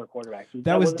lost all their quarterbacks.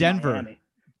 That was Denver. Miami.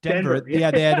 Denver. Yeah,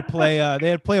 they had to play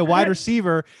a wide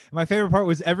receiver. My favorite part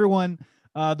was everyone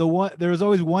there was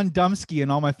always one Dumbsky in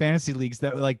all my fantasy leagues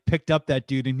that like picked up that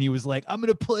dude, and he was like, I'm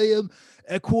gonna play him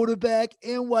at quarterback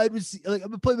and wide receiver. Like, I'm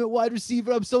gonna play him at wide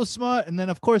receiver. I'm so smart. And then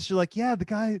of course you're like, yeah, the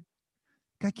guy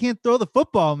can't throw the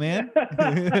football, man.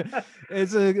 It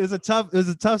was a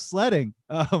tough sledding.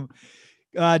 Norm,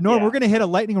 we're going to hit a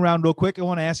lightning round real quick. I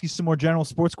want to ask you some more general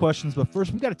sports questions, but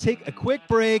first we got to take a quick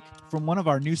break from one of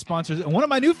our new sponsors and one of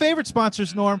my new favorite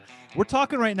sponsors, Norm. We're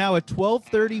talking right now at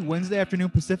 12:30 Wednesday afternoon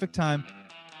Pacific time,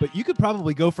 but you could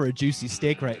probably go for a juicy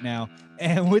steak right now.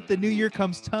 And with the new year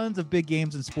comes tons of big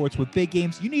games in sports. With big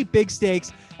games, you need big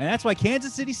steaks, and that's why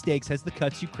Kansas City Steaks has the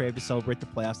cuts you crave to celebrate the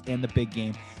playoffs and the big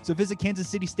game. So visit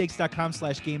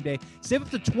kansascitysteaks.com/gameday. Save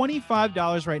up to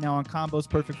 $25 right now on combos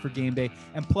perfect for game day.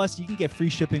 And plus, you can get free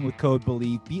shipping with code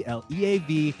BELIEVE,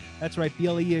 BLEAV. That's right,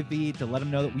 BLEAV, to let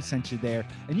them know that we sent you there.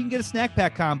 And you can get a snack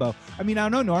pack combo. I mean, I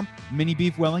don't know, Norm. Mini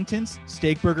beef Wellingtons,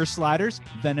 steak burger sliders,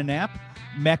 then a nap,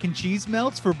 mac and cheese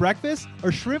melts for breakfast,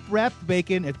 or shrimp wrapped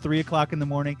bacon at 3 o'clock in the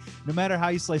morning. No matter how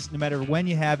you slice it, no matter when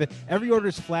you have it, every order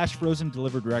is flash frozen,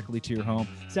 delivered directly to your home.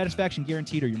 Satisfaction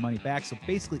guaranteed or your money back. So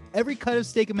basically every cut of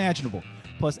steak imaginable,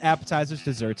 plus appetizers,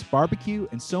 desserts, barbecue,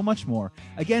 and so much more.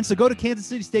 Again, so go to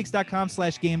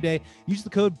kansascitysteaks.com/gameday. Use the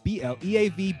code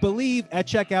BLEAV, BELIEVE at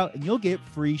checkout, and you'll get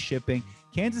free shipping.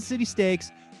 Kansas City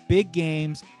Steaks, big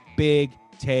games, big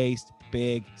taste,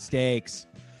 big steaks.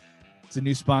 It's a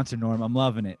new sponsor, Norm. I'm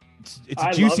loving it. It's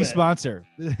a juicy sponsor.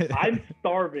 I'm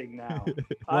starving now.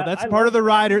 Well, that's part of the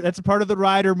rider. That's a part of the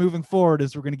rider moving forward.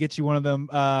 Is we're gonna get you one of them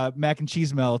mac and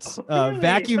cheese melts, really?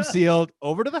 Vacuum sealed,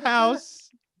 over to the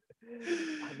house.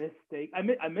 I miss steak. I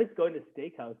miss going to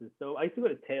steakhouses. So I used to go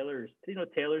to Taylor's.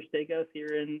 Taylor's Steakhouse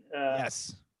here in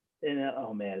yes.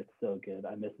 Oh man, it's so good.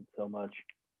 I miss it so much.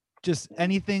 Just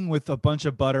anything with a bunch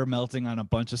of butter melting on a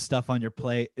bunch of stuff on your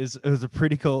plate is a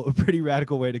pretty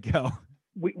radical way to go.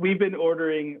 We've been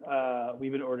ordering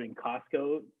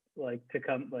Costco to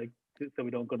come so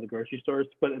we don't go to the grocery stores,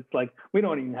 but it's like we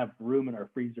don't even have room in our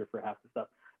freezer for half the stuff.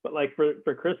 But like for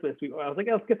Christmas, I was like,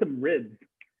 let's get some ribs.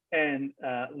 and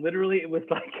literally it was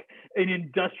like an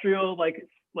industrial, like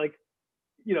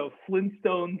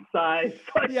Flintstone size.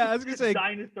 Like, yeah, I was gonna say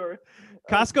dinosaur.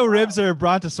 Costco ribs are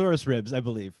Brontosaurus ribs, I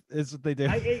believe. Is what they do.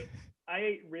 I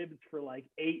ate ribs for like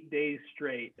 8 days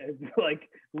straight, and like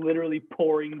literally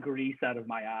pouring grease out of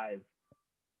my eyes.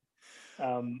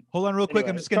 Hold on real quick. Anyway,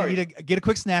 I'm just going to get a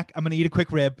quick snack. I'm going to eat a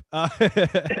quick rib. Norm,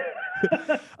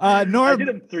 I did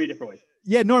them 3 different ways.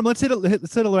 Yeah, Norm, let's hit a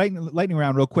lightning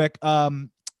round real quick.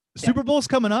 Super Bowl's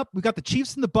coming up. We got the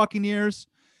Chiefs and the Buccaneers.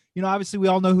 Obviously we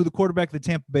all know who the quarterback of the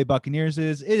Tampa Bay Buccaneers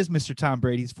is. It is Mr. Tom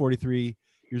Brady. He's 43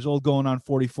 years old, going on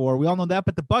 44. We all know that,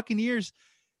 but the Buccaneers,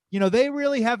 they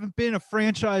really haven't been a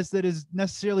franchise that has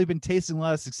necessarily been tasting a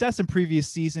lot of success in previous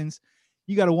seasons.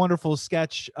 You got a wonderful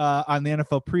sketch on the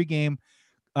NFL pregame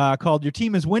called "Your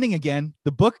Team is Winning Again,"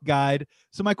 the book guide.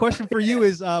 So my question for you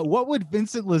is, what would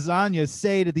Vincent Lasagna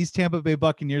say to these Tampa Bay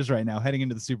Buccaneers right now heading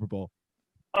into the Super Bowl?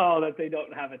 Oh, that they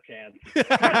don't have a chance.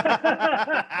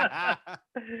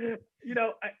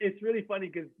 It's really funny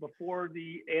because before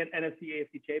the NFC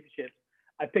AFC championships,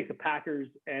 I picked the Packers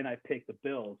and I picked the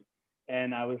Bills.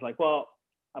 And I was like, well,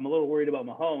 I'm a little worried about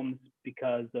Mahomes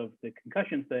because of the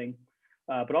concussion thing,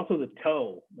 but also the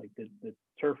toe, like the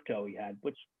turf toe he had,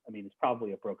 which, I mean, is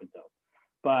probably a broken toe.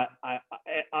 But I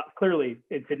clearly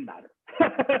it didn't matter.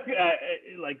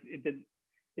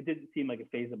 It didn't seem like it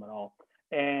fazed him at all.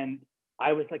 And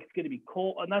I was like, it's going to be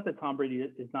cold. Not that Tom Brady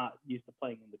is not used to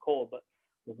playing in the cold, but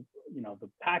the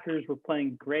Packers were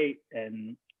playing great,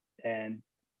 and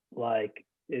like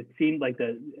it seemed like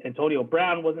the Antonio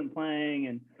Brown wasn't playing,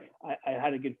 and I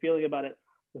had a good feeling about it.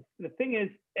 The thing is,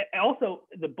 also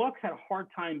the Bucs had a hard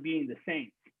time beating the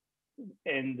Saints,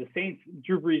 and the Saints,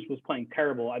 Drew Brees was playing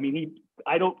terrible. I mean,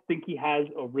 I don't think he has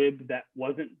a rib that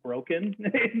wasn't broken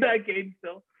in that game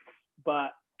still,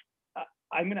 but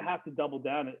I'm going to have to double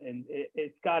down, and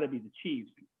it's got to be the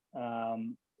Chiefs.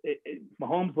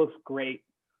 Mahomes looks great.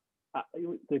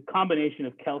 The combination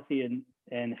of Kelsey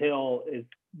and Hill is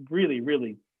really,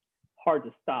 really hard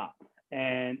to stop.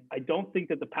 And I don't think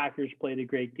that the Packers played a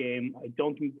great game. I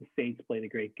don't think the Saints played a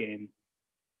great game.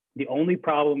 The only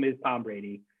problem is Tom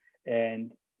Brady.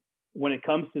 And when it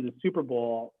comes to the Super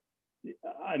Bowl,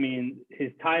 I mean,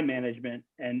 his time management,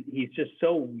 and he's just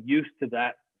so used to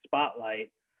that spotlight.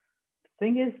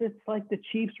 Thing is, it's like the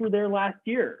Chiefs were there last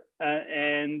year,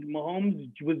 and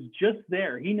Mahomes was just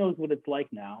there. He knows what it's like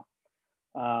now.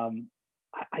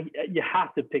 You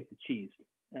have to pick the Chiefs.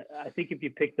 I think if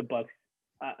you pick the Bucs,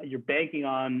 you're banking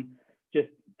on just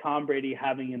Tom Brady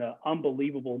having an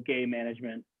unbelievable game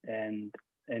management and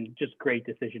just great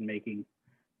decision making.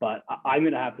 But I'm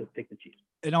going to have to pick the Chiefs.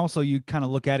 And also, you kind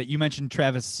of look at it. You mentioned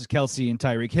Travis Kelce and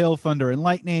Tyreek Hill, thunder and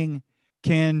lightning.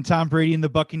 Can Tom Brady and the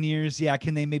Buccaneers,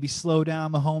 can they maybe slow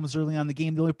down Mahomes early on in the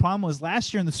game? The only problem was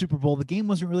last year in the Super Bowl, the game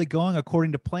wasn't really going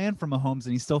according to plan for Mahomes,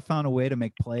 and he still found a way to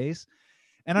make plays.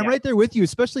 And I'm right there with you,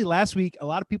 especially last week. A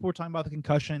lot of people were talking about the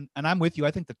concussion, and I'm with you.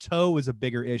 I think the toe is a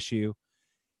bigger issue.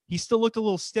 He still looked a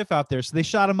little stiff out there, so they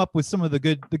shot him up with some of the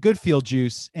good field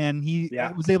juice, and he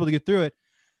was able to get through it.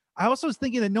 I also was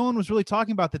thinking that no one was really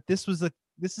talking about that this is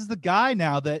the guy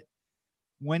now that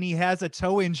when he has a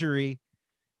toe injury,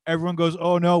 everyone goes,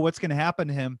 oh no, what's going to happen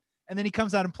to him? And then he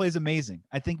comes out and plays amazing.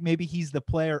 I think maybe he's the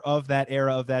player of that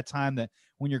era, of that time, that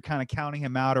when you're kind of counting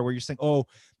him out, or where you're saying, oh,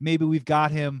 maybe we've got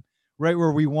him right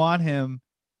where we want him,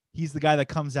 he's the guy that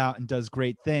comes out and does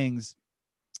great things.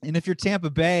 And if you're Tampa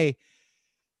Bay,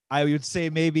 I would say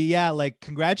maybe,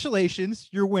 congratulations,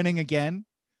 you're winning again.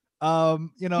 Look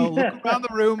around the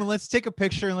room and let's take a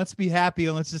picture and let's be happy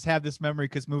and let's just have this memory,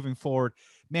 because moving forward,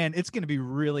 man, it's going to be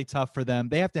really tough for them.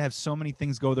 They have to have so many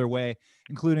things go their way,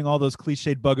 including all those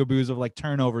cliched bugaboos of like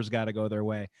turnovers got to go their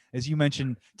way. As you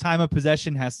mentioned, time of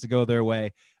possession has to go their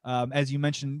way. As you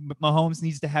mentioned, Mahomes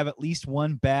needs to have at least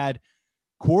one bad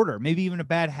quarter, maybe even a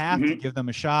bad half to give them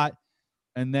a shot.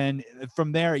 And then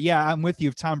from there, I'm with you.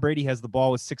 If Tom Brady has the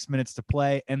ball with 6 minutes to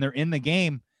play and they're in the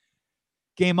game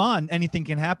on, anything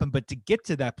can happen. But to get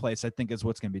to that place, I think is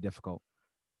what's going to be difficult.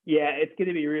 Yeah, it's going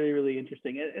to be really, really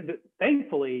interesting. And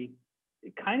thankfully,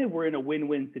 kind of we're in a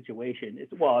win-win situation.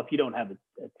 If you don't have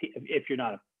if you're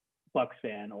not a Bucs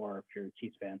fan or if you're a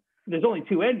Chiefs fan, there's only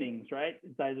two endings, right?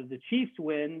 It's either the Chiefs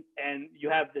win and you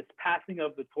have this passing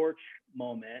of the torch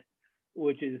moment,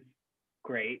 which is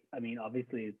great. I mean,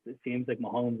 obviously, it seems like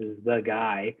Mahomes is the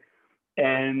guy,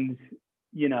 and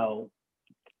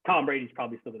Tom Brady's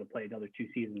probably still going to play another 2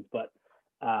 seasons. But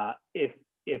if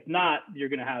not, you're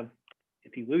going to have.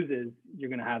 If he loses,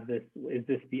 you're going to have this. Is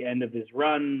this the end of his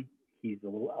run? He's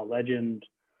a legend,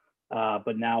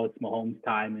 but now it's Mahomes'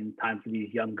 time, and time for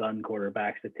these young gun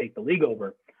quarterbacks to take the league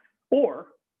over. Or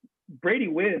Brady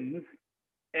wins,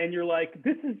 and you're like,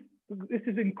 this is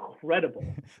incredible.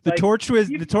 The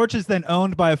Like, torch is then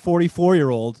owned by a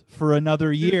 44-year-old for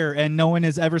another year, and no one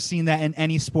has ever seen that in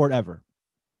any sport ever.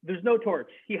 There's no torch.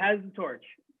 He has the torch.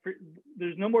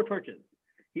 There's no more torches.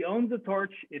 He owns the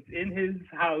torch. It's in his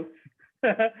house.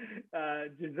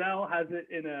 Giselle has it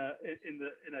in a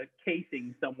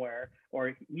casing somewhere,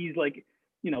 or he's like,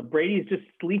 Brady's just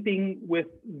sleeping with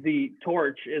the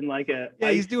torch in like a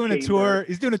he's doing chamber. a tour.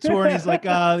 He's doing a tour, and he's like,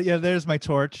 yeah, there's my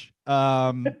torch. The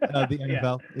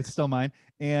NFL, it's still mine.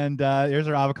 And there's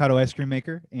our avocado ice cream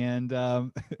maker. And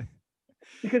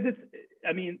because it's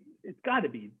got to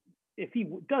be, if he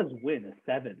does win a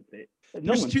seventh,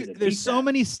 there's so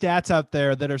many stats out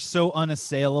there that are so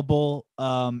unassailable.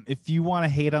 If you want to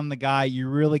hate on the guy, you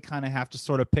really kind of have to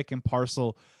sort of pick and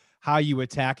parcel how you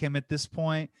attack him at this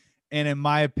point. And in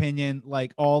my opinion,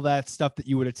 like all that stuff that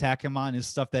you would attack him on is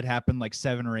stuff that happened like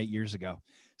 7 or 8 years ago.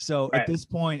 So right. At this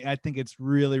point, I think it's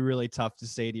really, really tough to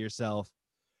say to yourself,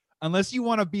 unless you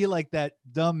want to be like that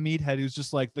dumb meathead who's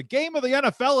just like, the game of the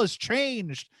NFL has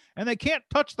changed and they can't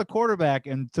touch the quarterback.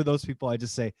 And to those people, I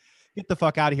just say, get the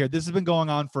fuck out of here. This has been going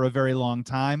on for a very long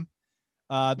time.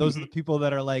 Those are the people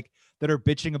that are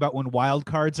bitching about when wild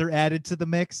cards are added to the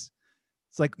mix.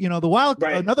 It's like, another wild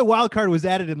card was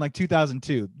added in like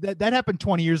 2002. That happened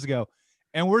 20 years ago,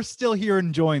 and we're still here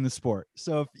enjoying the sport.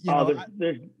 So,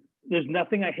 there's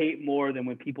nothing I hate more than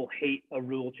when people hate a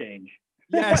rule change.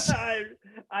 Yes.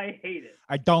 I hate it.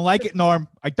 I don't like it, Norm.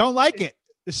 I don't like it.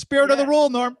 The spirit of the rule,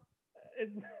 Norm.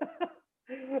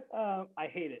 I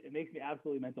hate it. It makes me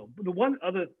absolutely mental. But the one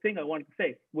other thing I wanted to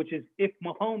say, which is if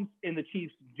Mahomes and the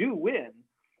Chiefs do win,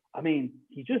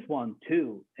 he just won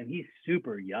 2 and he's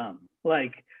super young.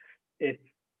 Like,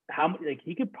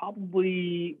 he could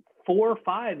probably 4 or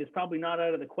 5 is probably not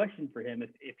out of the question for him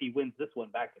if he wins this one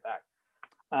back to back.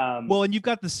 Well, and you've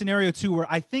got the scenario too, where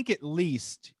I think at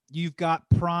least you've got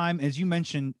prime, as you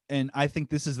mentioned, and I think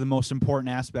this is the most important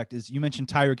aspect, is you mentioned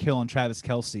Tyreek Hill and Travis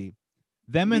Kelce.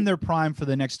 Them in their prime for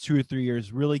the next 2 or 3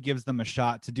 years really gives them a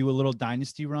shot to do a little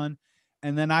dynasty run.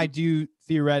 And then I do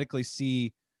theoretically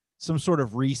see some sort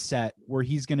of reset where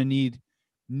he's going to need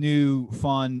new,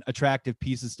 fun, attractive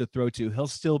pieces to throw to. He'll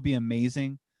still be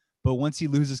amazing, but once he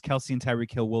loses Kelce and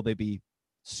Tyreek Hill, will they be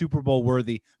Super Bowl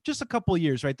worthy? Just a couple of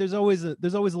years, right? There's always a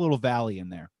little valley in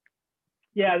there.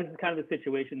 Yeah, this is kind of the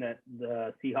situation that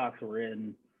the Seahawks were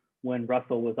in when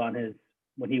Russell was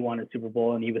when he won his Super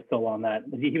Bowl, and he was still on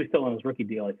his rookie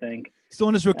deal, I think. Still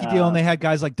on his rookie deal, and they had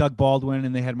guys like Doug Baldwin,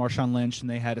 and they had Marshawn Lynch, and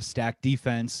they had a stacked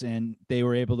defense, and they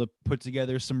were able to put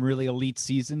together some really elite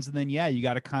seasons. And then, you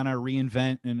got to kind of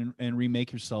reinvent and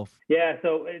remake yourself. Yeah,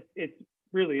 so it's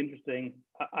really interesting.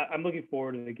 I'm looking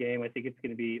forward to the game. I think it's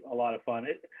going to be a lot of fun.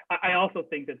 I also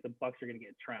think that the Bucs are going to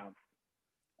get trounced.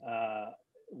 I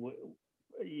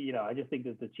just think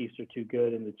that the Chiefs are too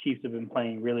good, and the Chiefs have been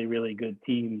playing really, really good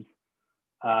teams.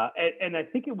 And I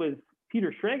think it was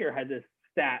Peter Schrager had this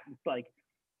stat. It's like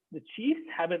the Chiefs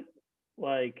haven't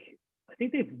I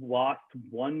think they've lost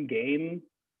one game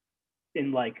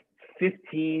in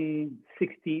 15,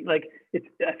 16. I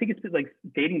think it's been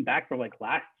dating back from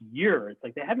last year. It's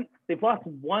like they've lost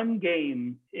one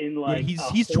game in he's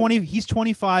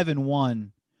 25-1.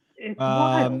 It's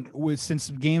wild.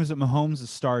 Since games that Mahomes has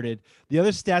started. The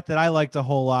other stat that I liked a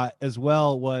whole lot as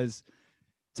well was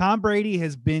Tom Brady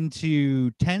has been to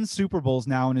 10 Super Bowls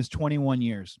now in his 21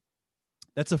 years.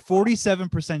 That's a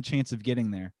 47% chance of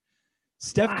getting there.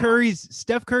 Steph Curry's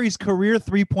career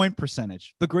 3-point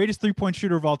percentage, the greatest 3-point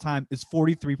shooter of all time, is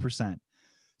 43%.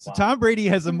 So Tom Brady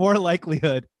has a more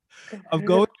likelihood of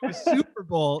going to a Super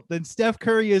Bowl than Steph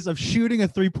Curry is of shooting a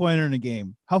 3-pointer in a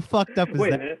game. How fucked up is that?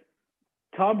 Wait a minute.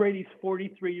 Tom Brady's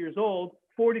 43 years old.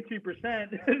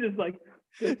 43% is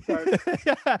we're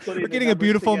getting a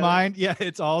beautiful mind. Yeah,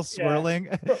 it's all swirling.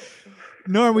 Yeah.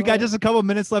 Norm, we got just a couple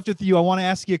minutes left with you. I want to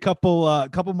ask you a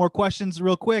couple more questions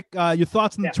real quick. Your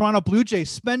thoughts on the Toronto Blue Jays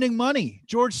spending money,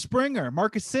 George Springer,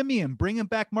 Marcus Semien, bringing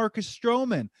back Marcus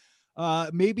Stroman.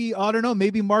 Maybe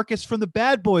Marcus from the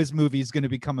Bad Boys movie is going to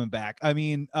be coming back. How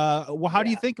do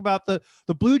you think about the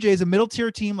Blue Jays, a middle tier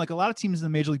team, like a lot of teams in the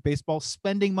Major League Baseball,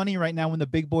 spending money right now when the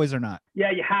big boys are not? Yeah,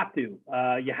 you have to.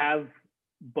 You have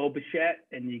Bo Bichette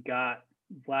and you got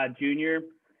Vlad Jr.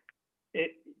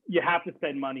 You have to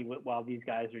spend money while these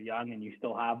guys are young and you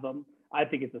still have them. I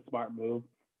think it's a smart move.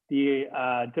 The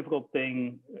difficult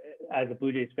thing as a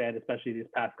Blue Jays fan, especially these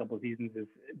past couple of seasons, is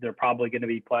they're probably going to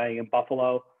be playing in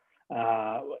Buffalo.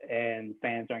 And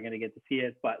fans aren't going to get to see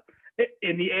it. But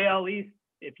in the AL East,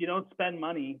 if you don't spend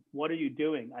money, what are you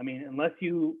doing? Unless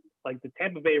you the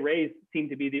Tampa Bay Rays seem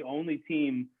to be the only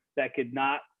team that could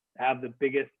not have the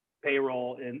biggest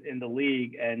payroll in the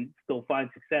league and still find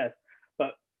success.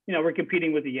 But, we're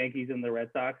competing with the Yankees and the Red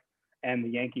Sox, and the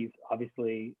Yankees,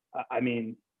 obviously, I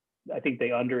think they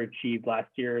underachieved last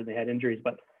year and they had injuries,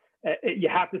 but you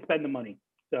have to spend the money.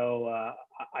 So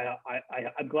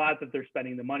I'm glad that they're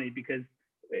spending the money, because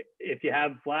if you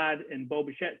have Vlad and Bo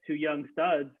Bichette, two young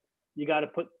studs, you got to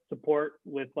put support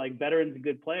with like veterans and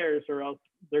good players, or else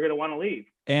they're going to want to leave.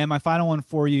 And my final one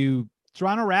for you,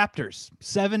 Toronto Raptors,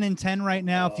 7-10 right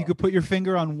now. If you could put your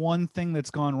finger on one thing that's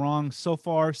gone wrong so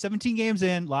far, 17 games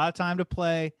in, a lot of time to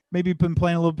play, maybe been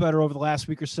playing a little better over the last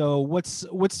week or so. What's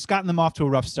gotten them off to a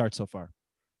rough start so far?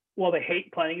 Well, they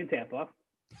hate playing in Tampa.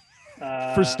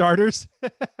 For starters.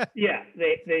 Yeah,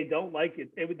 they don't like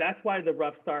it. That's why the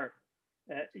rough start.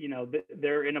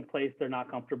 They're in a place they're not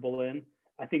comfortable in.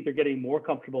 I think they're getting more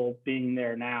comfortable being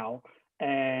there now.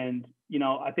 And,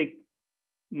 I think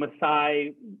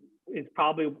Masai is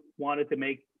probably wanted to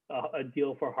make a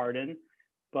deal for Harden,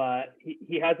 but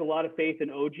he has a lot of faith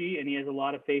in OG, and he has a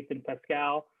lot of faith in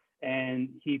Pascal, and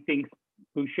he thinks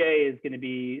Boucher is going to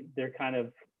be their kind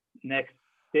of next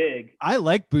big. I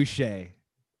like Boucher.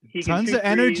 Tons of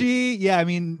energy. Threes. Yeah, I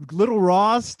mean, little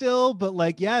raw still, but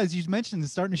as you mentioned,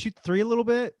 starting to shoot the three a little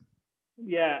bit.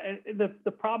 Yeah, and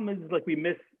the problem is like we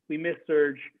miss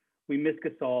Serge, we miss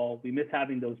Gasol, we miss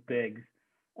having those bigs.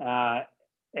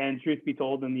 And truth be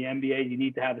told, in the NBA, you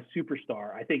need to have a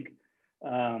superstar. I think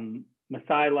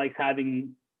Masai likes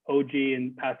having OG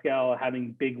and Pascal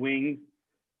having big wings,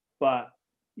 but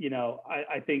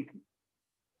I think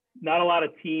not a lot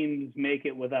of teams make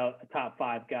it without a top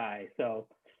 5 guy. So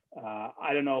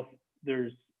I don't know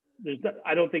if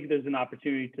I don't think there's an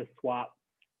opportunity to swap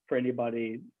for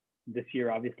anybody this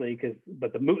year, obviously,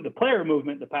 but the player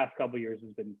movement the past couple of years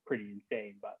has been pretty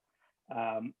insane. But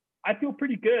I feel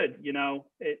pretty good.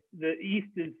 The East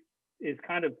is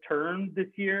kind of turned this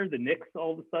year. The Knicks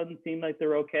all of a sudden seem like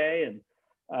they're okay,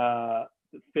 and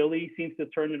Philly seems to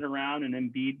turn it around, and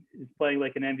Embiid is playing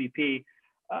like an MVP.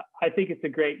 I think it's a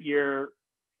great year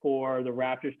for the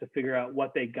Raptors to figure out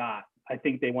what they got. I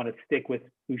think they want to stick with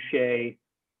Boucher,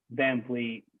 Van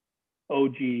Vliet,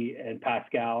 OG, and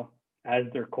Pascal as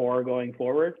their core going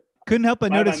forward. Couldn't help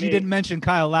but notice you didn't mention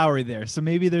Kyle Lowry there. So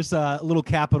maybe there's a little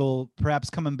capital perhaps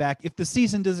coming back. If the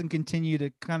season doesn't continue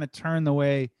to kind of turn the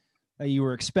way that you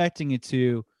were expecting it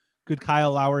to, could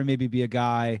Kyle Lowry maybe be a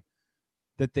guy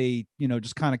that they,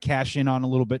 just kind of cash in on a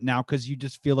little bit now, because you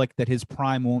just feel like that his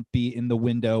prime won't be in the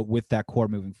window with that core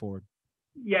moving forward?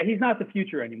 Yeah, he's not the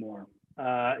future anymore.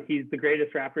 He's the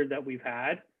greatest Raptor that we've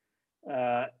had,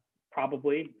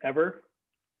 probably ever.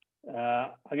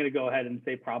 I'm going to go ahead and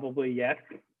say probably yes.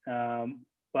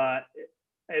 But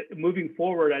moving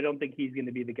forward, I don't think he's going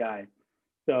to be the guy.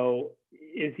 So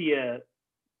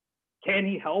can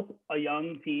he help a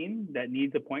young team that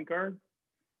needs a point guard?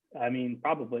 I mean,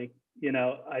 probably.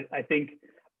 I think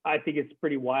it's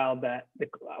pretty wild that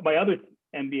my other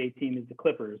NBA team is the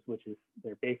Clippers, which is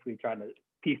they're basically trying to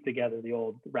piece together the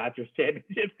old Raptors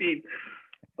championship team.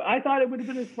 But I thought it would have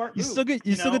been a smart move.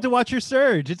 You still get to watch your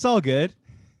Surge. It's all good.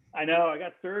 I know. I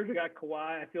got Serge. I got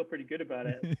Kawhi. I feel pretty good about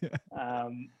it.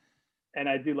 And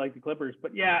I do like the Clippers.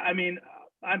 But yeah, I mean,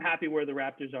 I'm happy where the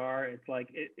Raptors are. It's like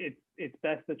it's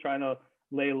best to try to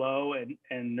lay low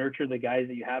and nurture the guys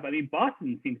that you have. I mean,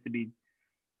 Boston seems to be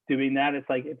doing that. It's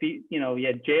like if you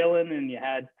had Jalen and you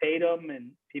had Tatum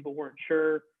and people weren't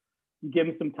sure, you give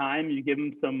him some time, you give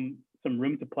him some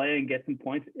room to play and get some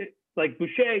points. It's like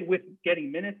Boucher with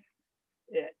getting minutes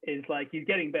is like he's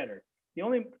getting better. The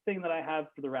only thing that I have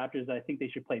for the Raptors, I think they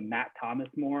should play Matt Thomas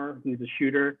more, who's a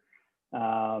shooter,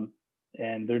 and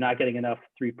they're not getting enough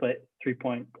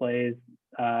three-point plays.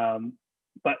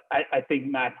 But I think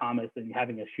Matt Thomas and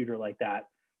having a shooter like that,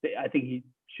 I think he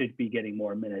should be getting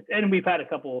more minutes. And we've had a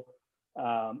couple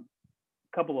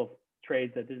of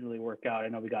trades that didn't really work out. I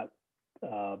know we got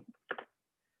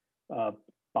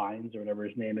Bynes or whatever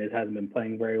his name is, hasn't been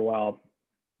playing very well.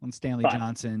 And Stanley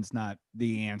Johnson's not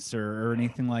the answer or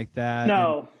anything like that.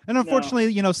 No. And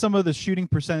unfortunately, some of the shooting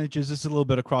percentages is a little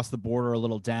bit across the board or a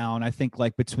little down. I think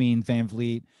like between Van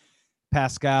Vliet,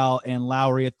 Pascal, and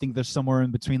Lowry, I think there's somewhere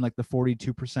in between like the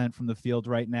 42% from the field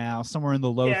right now, somewhere in the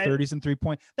low 30s and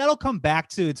 3-point. That'll come back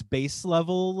to its base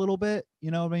level a little bit. You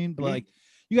know what I mean? But like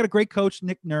you got a great coach,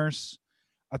 Nick Nurse.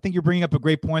 I think you're bringing up a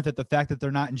great point that the fact that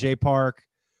they're not in Jay Park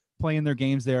playing their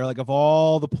games there, like of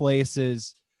all the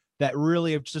places that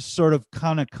really have just sort of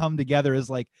kind of come together as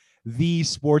like the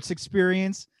sports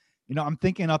experience. I'm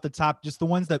thinking off the top, just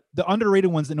the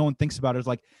underrated ones that no one thinks about is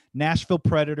like Nashville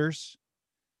Predators,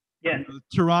 Yes.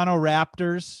 Toronto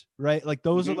Raptors, right? Like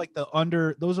those Mhm. are like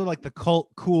those are like the cult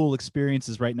cool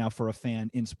experiences right now for a fan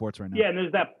in sports right now. Yeah, and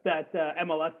there's that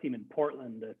MLS team in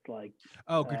Portland that's like,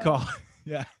 Oh, good call.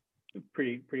 Yeah.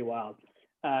 pretty wild.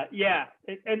 Yeah,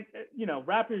 and you know,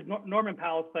 Raptors. Norman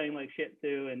Powell's playing like shit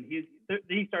too, and he's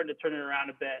starting to turn it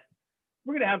around a bit.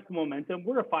 We're gonna have some momentum.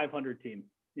 We're a 500 team,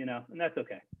 you know, and that's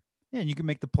okay. Yeah, and you can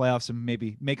make the playoffs and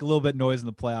maybe make a little bit of noise in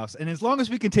the playoffs. And as long as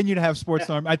we continue to have sports,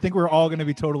 Norm, I think we're all going to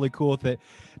be totally cool with it.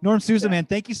 Norm Souza, man,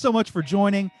 thank you so much for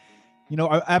joining. You know,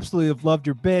 I absolutely have loved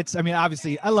your bits. I mean,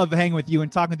 obviously, I love hanging with you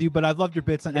and talking with you, but I've loved your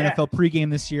bits on NFL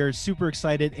pregame this year. Super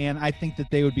excited, and I think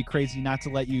that they would be crazy not to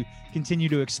let you continue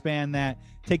to expand that,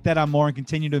 take that on more, and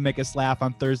continue to make us laugh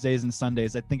on Thursdays and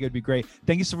Sundays. I think it would be great.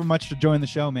 Thank you so much for joining the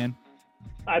show, man.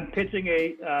 I'm pitching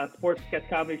a sports sketch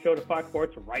comedy show to Fox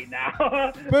Sports right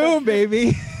now. Boom,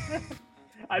 baby.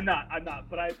 I'm not,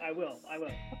 but I will.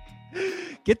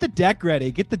 Get the deck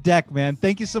ready. Get the deck, man.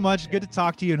 Thank you so much. Good to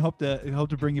talk to you, and hope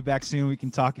to bring you back soon. We can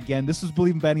talk again. This was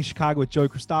Believe in Betting Chicago with Joey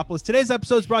Christopoulos. Today's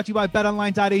episode is brought to you by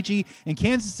BetOnline.ag and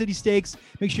Kansas City Steaks.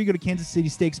 Make sure you go to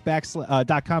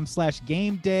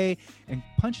kansascitystakes.com/game day and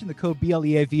punch in the code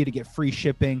BLEAV to get free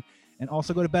shipping. And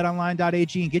also go to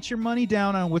betonline.ag and get your money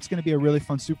down on what's going to be a really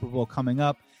fun Super Bowl coming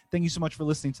up. Thank you so much for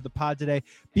listening to the pod today.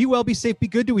 Be well, be safe, be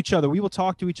good to each other. We will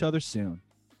talk to each other soon.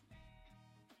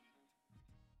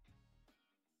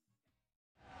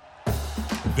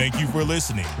 Thank you for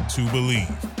listening to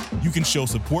Believe. You can show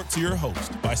support to your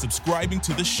host by subscribing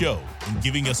to the show and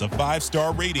giving us a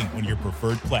 5-star rating on your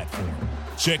preferred platform.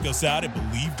 Check us out at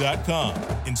Believe.com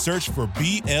and search for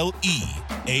BLEAV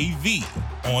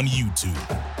on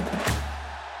YouTube.